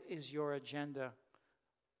 what is your agenda,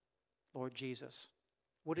 Lord Jesus?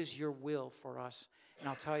 What is your will for us? And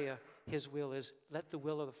I'll tell you, his will is, let the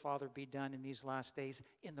will of the Father be done in these last days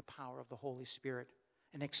in the power of the Holy Spirit.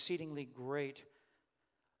 An exceedingly great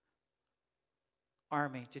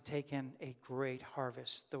army to take in a great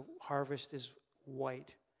harvest. The harvest is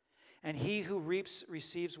white. And he who reaps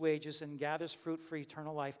receives wages and gathers fruit for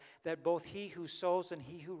eternal life, that both he who sows and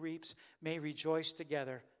he who reaps may rejoice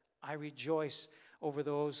together. I rejoice over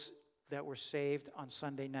those that were saved on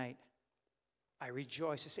Sunday night. I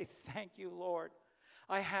rejoice. I say, thank you, Lord.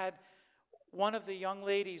 I had one of the young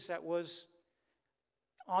ladies that was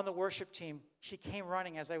on the worship team. She came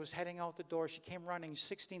running as I was heading out the door. She came running,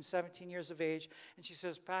 16, 17 years of age. And she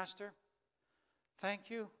says, Pastor, thank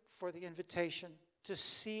you for the invitation to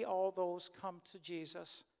see all those come to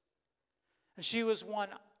Jesus. And she was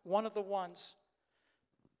one of the ones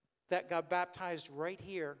that got baptized right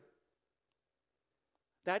here.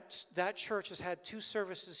 That church has had 2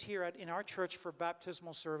 services here in our church for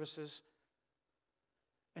baptismal services.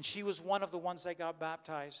 And she was one of the ones that got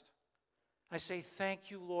baptized. I say,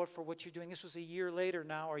 thank you, Lord, for what you're doing. This was a year later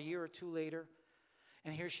now, or a year or 2 later.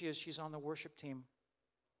 And here she is. She's on the worship team,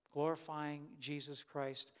 glorifying Jesus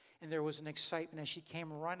Christ. And there was an excitement as she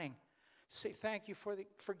came running. Say, thank you for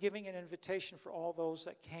giving an invitation for all those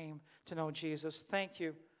that came to know Jesus. Thank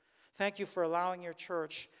you. Thank you for allowing your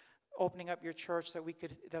church, opening up your church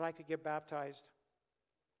that I could get baptized.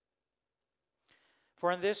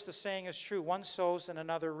 For in this the saying is true, one sows and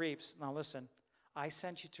another reaps. Now listen, I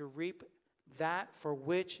sent you to reap that for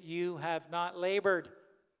which you have not labored.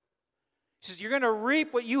 He says, you're going to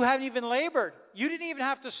reap what you haven't even labored. You didn't even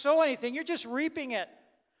have to sow anything. You're just reaping it.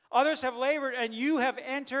 Others have labored, and you have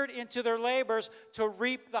entered into their labors to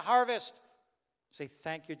reap the harvest. Say,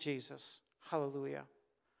 thank you, Jesus. Hallelujah.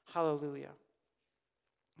 Hallelujah.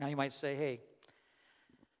 Now you might say, hey,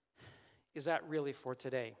 is that really for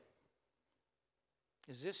today?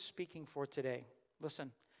 Is this speaking for today?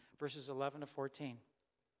 Listen, verses 11 to 14.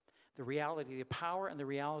 The reality, the power and the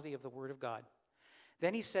reality of the Word of God.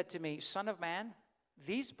 Then he said to me, Son of man,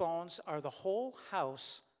 these bones are the whole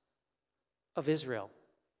house of Israel.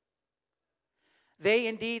 They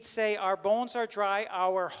indeed say, our bones are dry,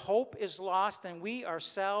 our hope is lost, and we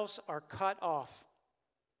ourselves are cut off.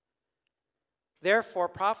 Therefore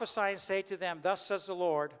prophesy and say to them, Thus says the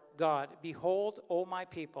Lord God, Behold, O my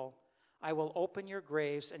people, I will open your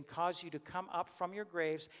graves and cause you to come up from your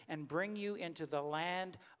graves and bring you into the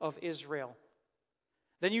land of Israel.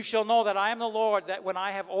 Then you shall know that I am the Lord, that when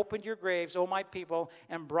I have opened your graves, O my people,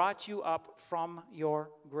 and brought you up from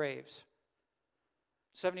your graves.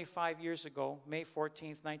 75 years ago, May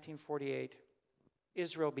 14th, 1948,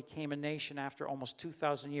 Israel became a nation after almost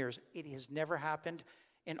 2,000 years. It has never happened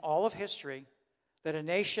in all of history that a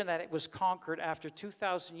nation that it was conquered after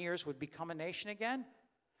 2,000 years would become a nation again.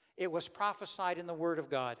 It was prophesied in the Word of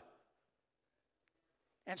God.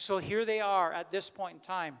 And so here they are at this point in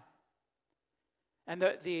time. And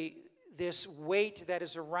this weight that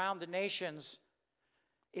is around the nations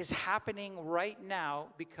is happening right now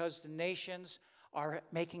because the nations are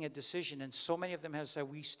making a decision. And so many of them have said,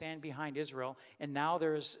 we stand behind Israel. And now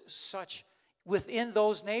there is such, within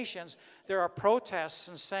those nations, there are protests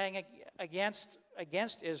and saying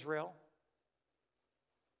against Israel.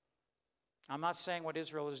 I'm not saying what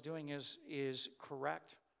Israel is doing is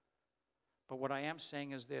correct. But what I am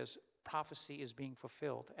saying is this: prophecy is being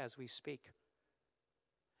fulfilled as we speak.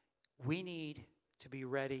 We need to be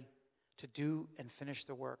ready to do and finish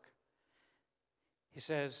the work. He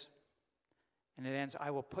says, and it ends,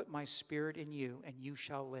 I will put my spirit in you, and you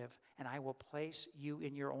shall live, and I will place you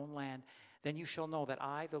in your own land. Then you shall know that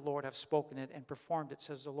I, the Lord, have spoken it and performed it,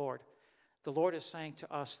 says the Lord. The Lord is saying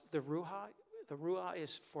to us, the Ruah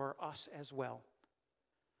is for us as well.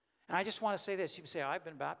 And I just want to say this. You say, I've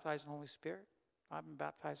been baptized in the Holy Spirit. I've been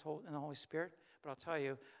baptized in the Holy Spirit. But I'll tell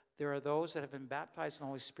you, there are those that have been baptized in the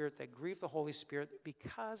Holy Spirit that grieve the Holy Spirit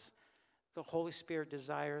because the Holy Spirit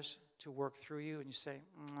desires to work through you. And you say,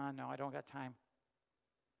 no, I don't got time.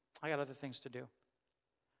 I got other things to do.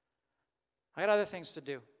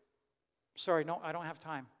 Sorry, no, I don't have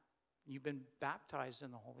time. You've been baptized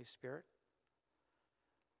in the Holy Spirit.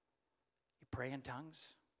 You pray in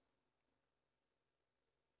tongues.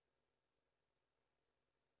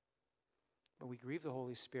 But we grieve the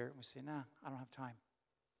Holy Spirit and we say, nah, I don't have time.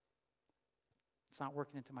 It's not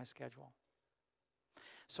working into my schedule.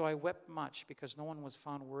 So I wept much because no one was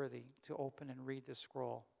found worthy to open and read this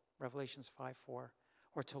scroll, Revelations 5:4,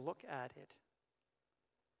 or to look at it.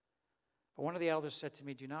 But one of the elders said to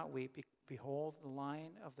me, do not weep. Behold, the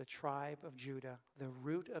Lion of the tribe of Judah, the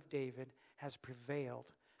Root of David, has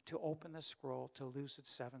prevailed to open the scroll to loose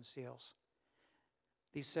its 7 seals.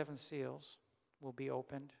 These 7 seals will be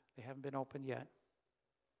opened. They haven't been opened yet.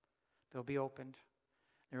 They'll be opened.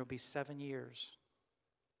 There will be 7 years.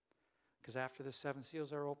 Because after the 7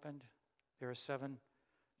 seals are opened, there are 7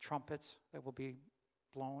 trumpets that will be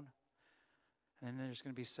blown. And then there's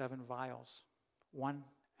going to be 7 vials, one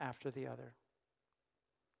after the other.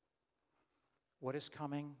 What is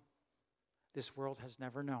coming, this world has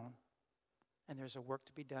never known. And there's a work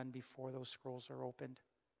to be done before those scrolls are opened.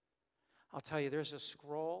 I'll tell you, there's a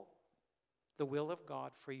scroll, the will of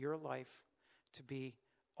God for your life to be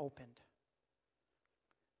opened.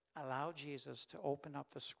 Allow Jesus to open up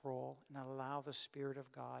the scroll and allow the Spirit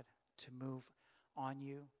of God to move on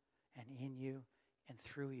you and in you and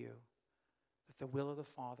through you, that the will of the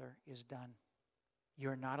Father is done.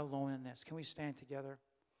 You're not alone in this. Can we stand together?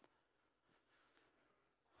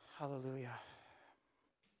 Hallelujah.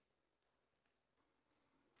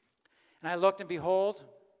 And I looked, and behold,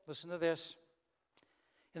 listen to this.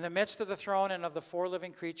 In the midst of the throne and of the 4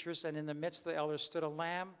 living creatures, and in the midst of the elders, stood a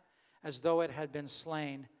lamb as though it had been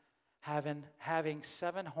slain, having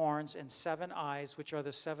 7 horns and 7 eyes, which are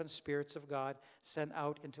the 7 spirits of God sent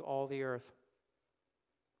out into all the earth.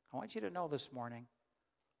 I want you to know this morning,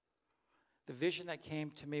 the vision that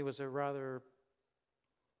came to me was a rather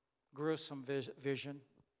gruesome vision.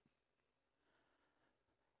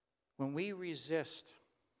 When we resist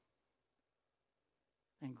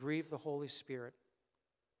and grieve the Holy Spirit,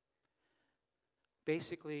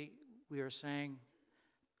 basically we are saying,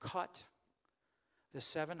 cut the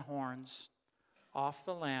 7 horns off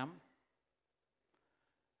the lamb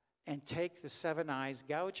and take the 7 eyes,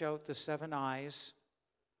 gouge out the 7 eyes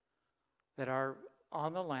that are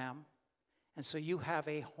on the lamb, and so you have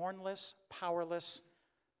a hornless, powerless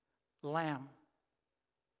lamb.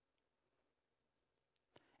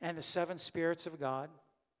 And the 7 spirits of God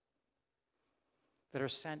that are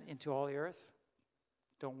sent into all the earth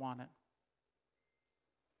don't want it.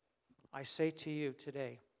 I say to you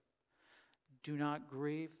today, do not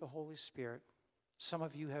grieve the Holy Spirit. Some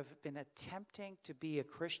of you have been attempting to be a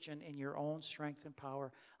Christian in your own strength and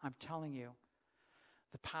power. I'm telling you,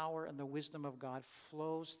 the power and the wisdom of God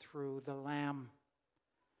flows through the Lamb,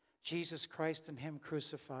 Jesus Christ and Him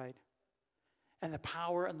crucified. And the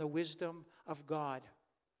power and the wisdom of God,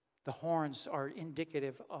 the horns are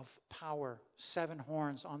indicative of power. 7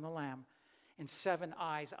 horns on the Lamb and 7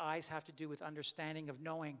 eyes. Eyes have to do with understanding, of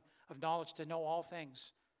knowing, of knowledge, to know all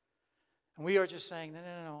things. And we are just saying,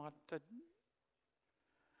 no.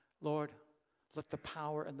 Lord, let the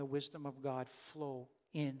power and the wisdom of God flow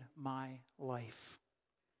in my life.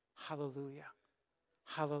 Hallelujah.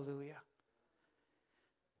 Hallelujah.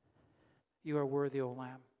 You are worthy, O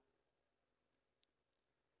Lamb.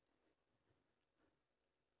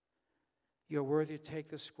 You are worthy to take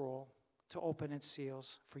the scroll, to open its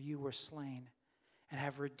seals, for you were slain and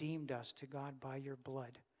have redeemed us to God by your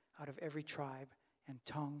blood out of every tribe and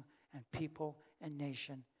tongue and people and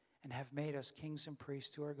nation, and have made us kings and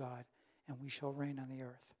priests to our God, and we shall reign on the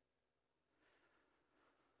earth.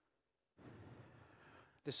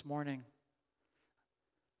 This morning,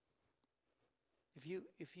 if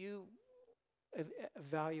you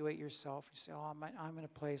evaluate yourself, you say, oh, I'm in a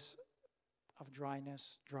place of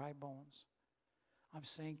dryness, dry bones. I'm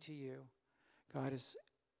saying to you, God is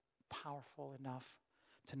powerful enough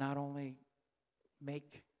to not only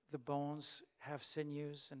make the bones have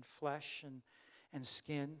sinews and flesh and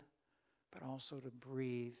skin, but also to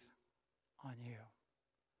breathe on you,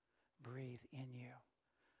 breathe in you.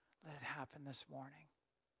 Let it happen this morning.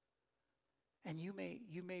 And you may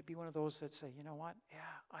be one of those that say, you know what? Yeah,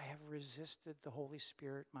 I have resisted the Holy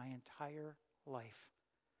Spirit my entire life.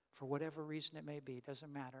 For whatever reason it may be, it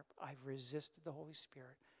doesn't matter. I've resisted the Holy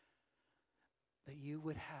Spirit. That you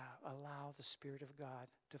would allow the Spirit of God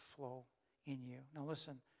to flow in you. Now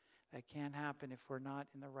listen, that can't happen if we're not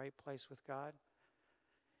in the right place with God.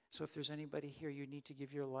 So if there's anybody here, you need to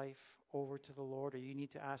give your life over to the Lord, or you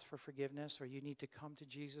need to ask for forgiveness, or you need to come to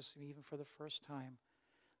Jesus even for the first time,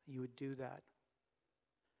 that you would do that.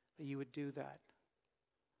 That you would do that.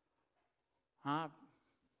 I'm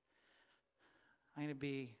going to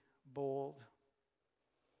be bold.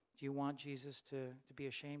 Do you want Jesus to be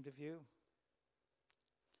ashamed of you?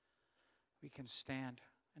 We can stand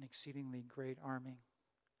an exceedingly great army.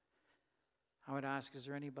 I would ask, is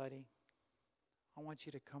there anybody? I want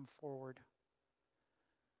you to come forward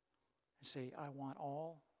and say, I want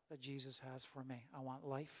all that Jesus has for me. I want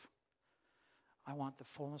life. I want the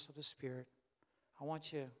fullness of the Spirit. I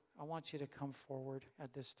want you to come forward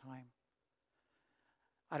at this time.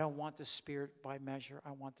 I don't want the Spirit by measure.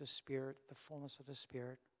 I want the Spirit, the fullness of the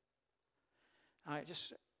Spirit.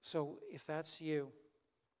 So if that's you,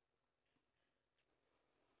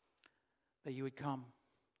 that you would come,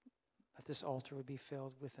 that this altar would be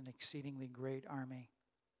filled with an exceedingly great army.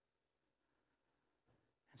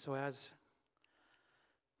 And so as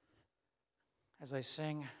I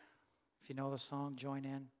sing, if you know the song, join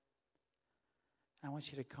in. I want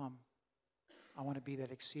you to come. I want to be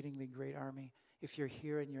that exceedingly great army. If you're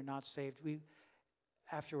here and you're not saved,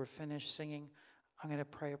 after we're finished singing, I'm going to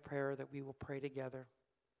pray a prayer that we will pray together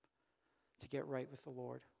to get right with the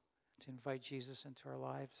Lord, to invite Jesus into our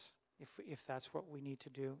lives, if that's what we need to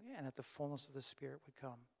do, and that the fullness of the Spirit would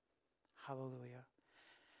come. Hallelujah.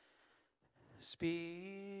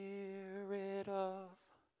 Spirit of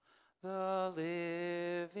the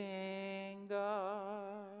living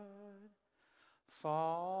God,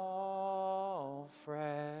 fall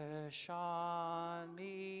fresh on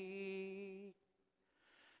me.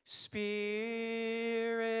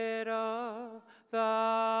 Spirit of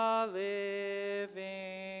the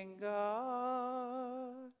living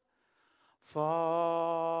God,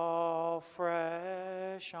 fall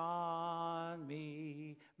fresh on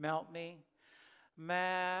me. Melt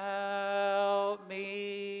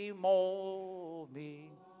me, mold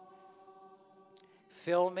me,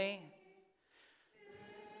 fill me,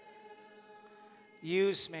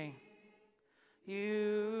 use me,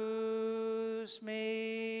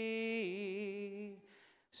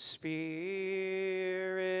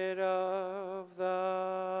 Spirit of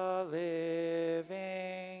the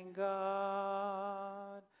living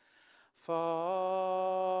God,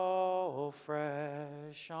 fall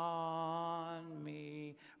fresh on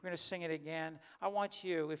me. We're going to sing it again. I want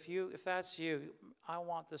you, if that's you, I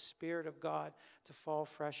want the Spirit of God to fall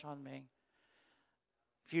fresh on me.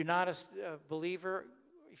 If you're not a believer,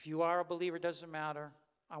 if you are a believer, it doesn't matter.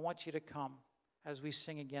 I want you to come as we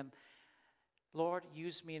sing again. Lord,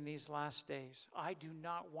 use me in these last days. I do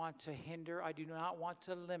not want to hinder, I do not want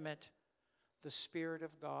to limit the Spirit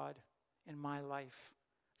of God in my life.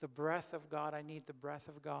 The breath of God, I need the breath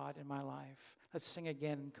of God in my life. Let's sing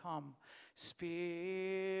again. Come,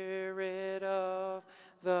 Spirit of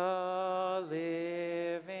the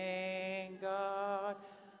living God,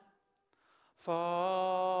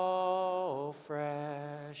 fall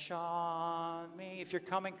fresh on me. If you're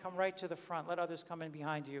coming, come right to the front. Let others come in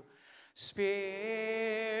behind you.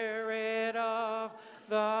 Spirit of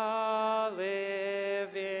the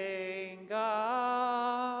living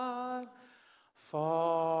God,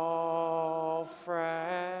 fall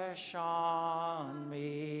fresh on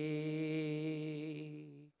me.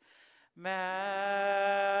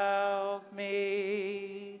 Melt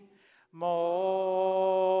me,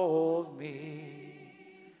 mold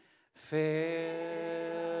me,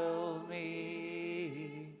 fill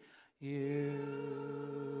me,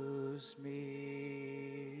 use me.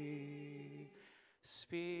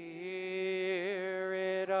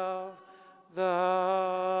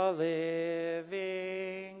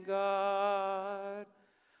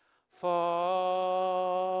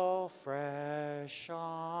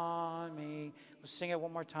 Sing it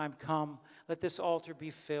one more time. Come, let this altar be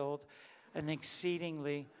filled, an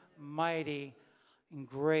exceedingly mighty and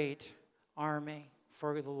great army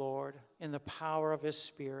for the Lord in the power of His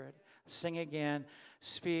Spirit. Sing again.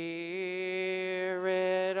 Spirit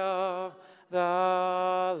of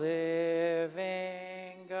the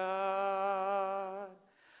living God,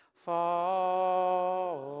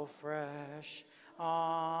 fall fresh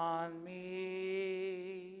on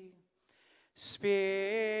me.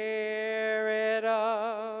 Spirit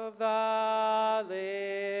of the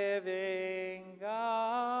living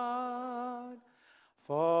God,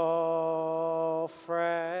 fall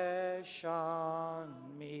fresh on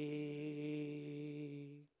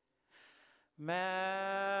me.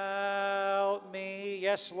 Melt me,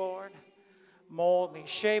 yes, Lord. Mold me.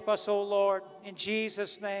 Shape us, O Lord, in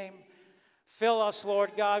Jesus' name. Fill us,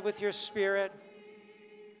 Lord God, with your Spirit.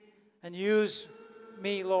 And use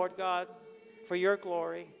me, Lord God, for your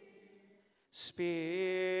glory.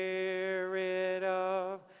 Spirit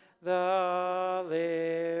of the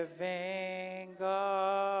living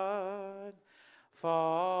God,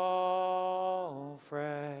 fall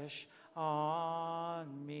fresh on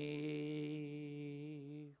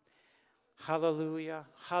me. Hallelujah,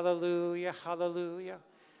 hallelujah, hallelujah,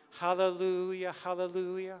 hallelujah,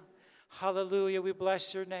 hallelujah, hallelujah. We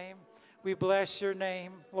bless your name. We bless your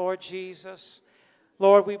name, Lord Jesus.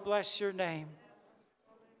 Lord, we bless your name.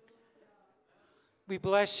 We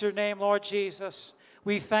bless your name, Lord Jesus.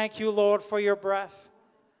 We thank you, Lord, for your breath.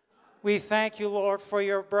 We thank you, Lord, for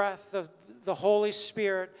your breath. The Holy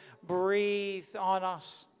Spirit breathe on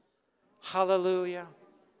us. Hallelujah.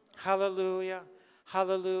 Hallelujah.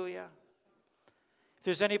 Hallelujah. If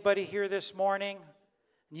there's anybody here this morning,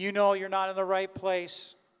 you know you're not in the right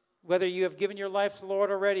place, whether you have given your life to the Lord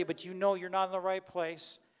already, but you know you're not in the right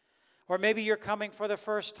place, or maybe you're coming for the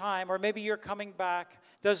first time, or maybe you're coming back,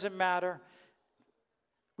 doesn't matter.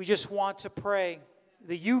 We just want to pray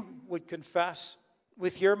that you would confess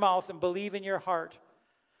with your mouth and believe in your heart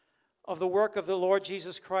of the work of the Lord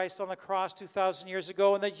Jesus Christ on the cross 2,000 years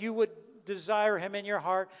ago, and that you would desire Him in your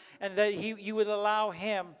heart, and that you would allow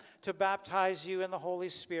Him to baptize you in the Holy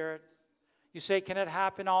Spirit. You say, can it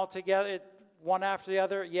happen all together, one after the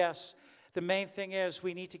other? Yes. The main thing is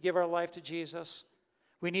we need to give our life to Jesus.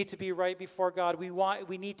 We need to be right before God.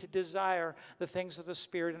 We need to desire the things of the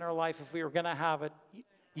Spirit in our life if we are going to have it.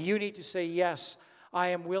 You need to say, yes, I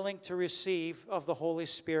am willing to receive of the Holy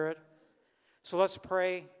Spirit. So let's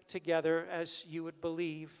pray together as you would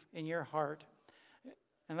believe in your heart.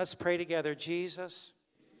 And let's pray together. Jesus,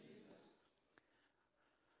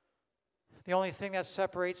 the only thing that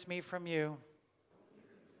separates me from you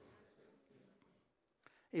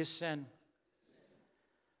is sin,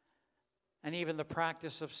 and even the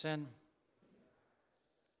practice of sin.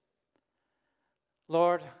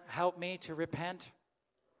 Lord, help me to repent,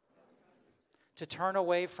 to turn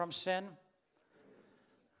away from sin,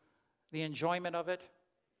 the enjoyment of it,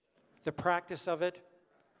 the practice of it,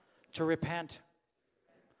 to repent.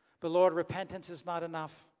 But Lord, repentance is not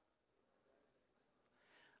enough.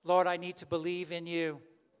 Lord, I need to believe in you.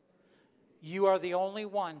 You are the only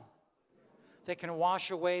one that can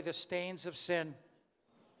wash away the stains of sin.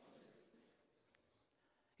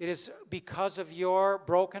 It is because of your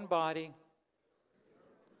broken body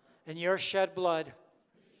and your shed blood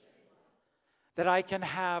that I can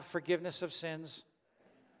have forgiveness of sins.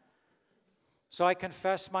 So I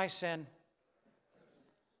confess my sin,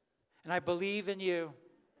 and I believe in you,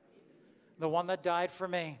 the one that died for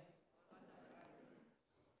me.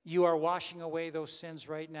 You are washing away those sins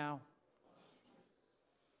right now.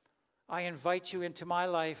 I invite you into my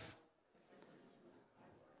life,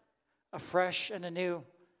 afresh and anew.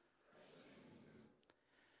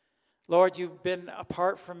 Lord, you've been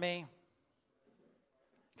apart from me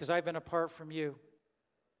because I've been apart from you.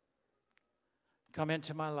 Come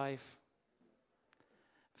into my life.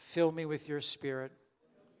 Fill me with your Spirit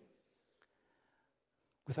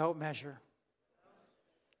without measure.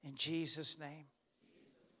 In Jesus' name.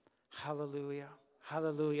 Hallelujah.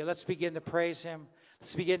 Hallelujah. Let's begin to praise Him.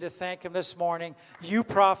 Let's begin to thank Him this morning. You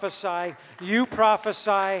prophesy. You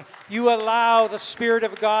prophesy. You allow the Spirit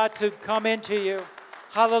of God to come into you.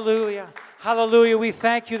 Hallelujah. Hallelujah. We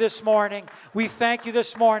thank you this morning. We thank you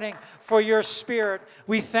this morning for your Spirit.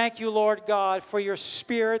 We thank you, Lord God, for your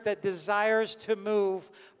Spirit that desires to move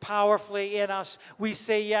powerfully in us. We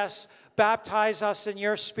say yes. Baptize us in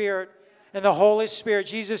your Spirit. And the Holy Spirit.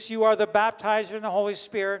 Jesus, you are the baptizer in the Holy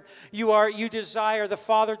Spirit. You desire, the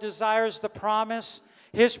Father desires the promise,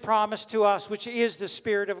 His promise to us, which is the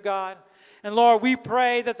Spirit of God. And Lord, we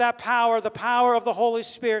pray that that power, the power of the Holy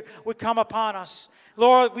Spirit, would come upon us.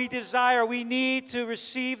 Lord, we desire, we need to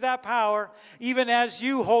receive that power, even as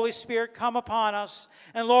you, Holy Spirit, come upon us.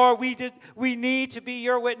 And Lord, we need to be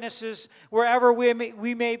your witnesses wherever we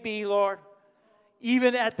may be, Lord.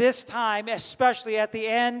 Even at this time, especially at the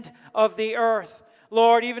end of the earth.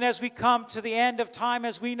 Lord, even as we come to the end of time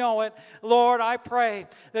as we know it, Lord, I pray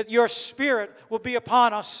that your Spirit will be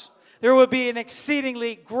upon us. There will be an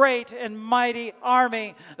exceedingly great and mighty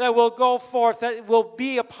army that will go forth, that will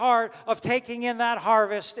be a part of taking in that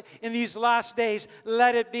harvest in these last days.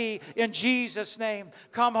 Let it be in Jesus' name.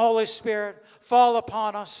 Come, Holy Spirit, fall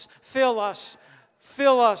upon us, fill us,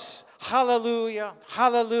 fill us. Hallelujah,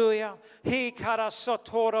 hallelujah. He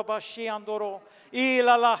karasatora bashiandoro.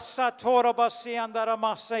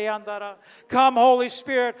 Come, Holy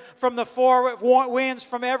Spirit, from the four winds,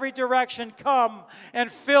 from every direction, come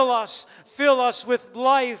and fill us with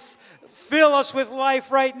life. Fill us with life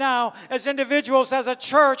right now. As individuals, as a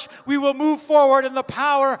church, we will move forward in the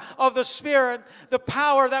power of the Spirit, the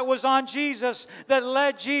power that was on Jesus, that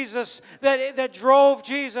led Jesus, that drove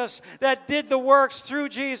Jesus, that did the works through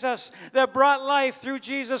Jesus, that brought life through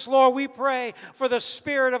Jesus. Lord, we pray for the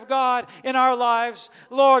Spirit of God in our lives.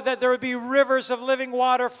 Lord, that there would be rivers of living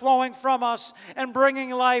water flowing from us and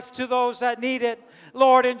bringing life to those that need it.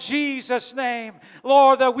 Lord, in Jesus' name,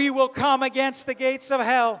 Lord, that we will come against the gates of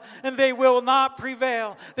hell and they will not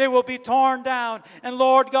prevail. They will be torn down. And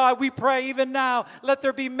Lord God, we pray even now, let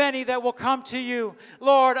there be many that will come to you.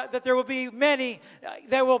 Lord, that there will be many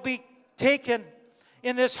that will be taken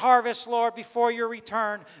in this harvest, Lord, before your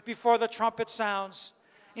return, before the trumpet sounds.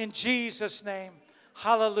 In Jesus' name,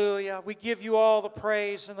 hallelujah. We give you all the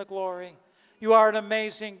praise and the glory. You are an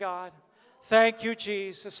amazing God. Thank you,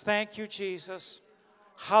 Jesus. Thank you, Jesus.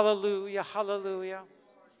 Hallelujah, hallelujah,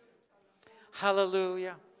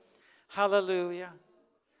 hallelujah, hallelujah.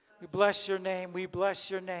 We bless your name, we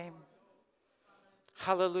bless your name.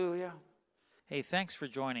 Hallelujah. Hey, thanks for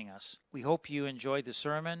joining us. We hope you enjoyed the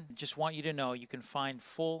sermon. Just want you to know you can find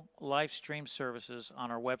full live stream services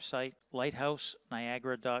on our website,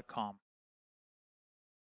 lighthouseniagara.com.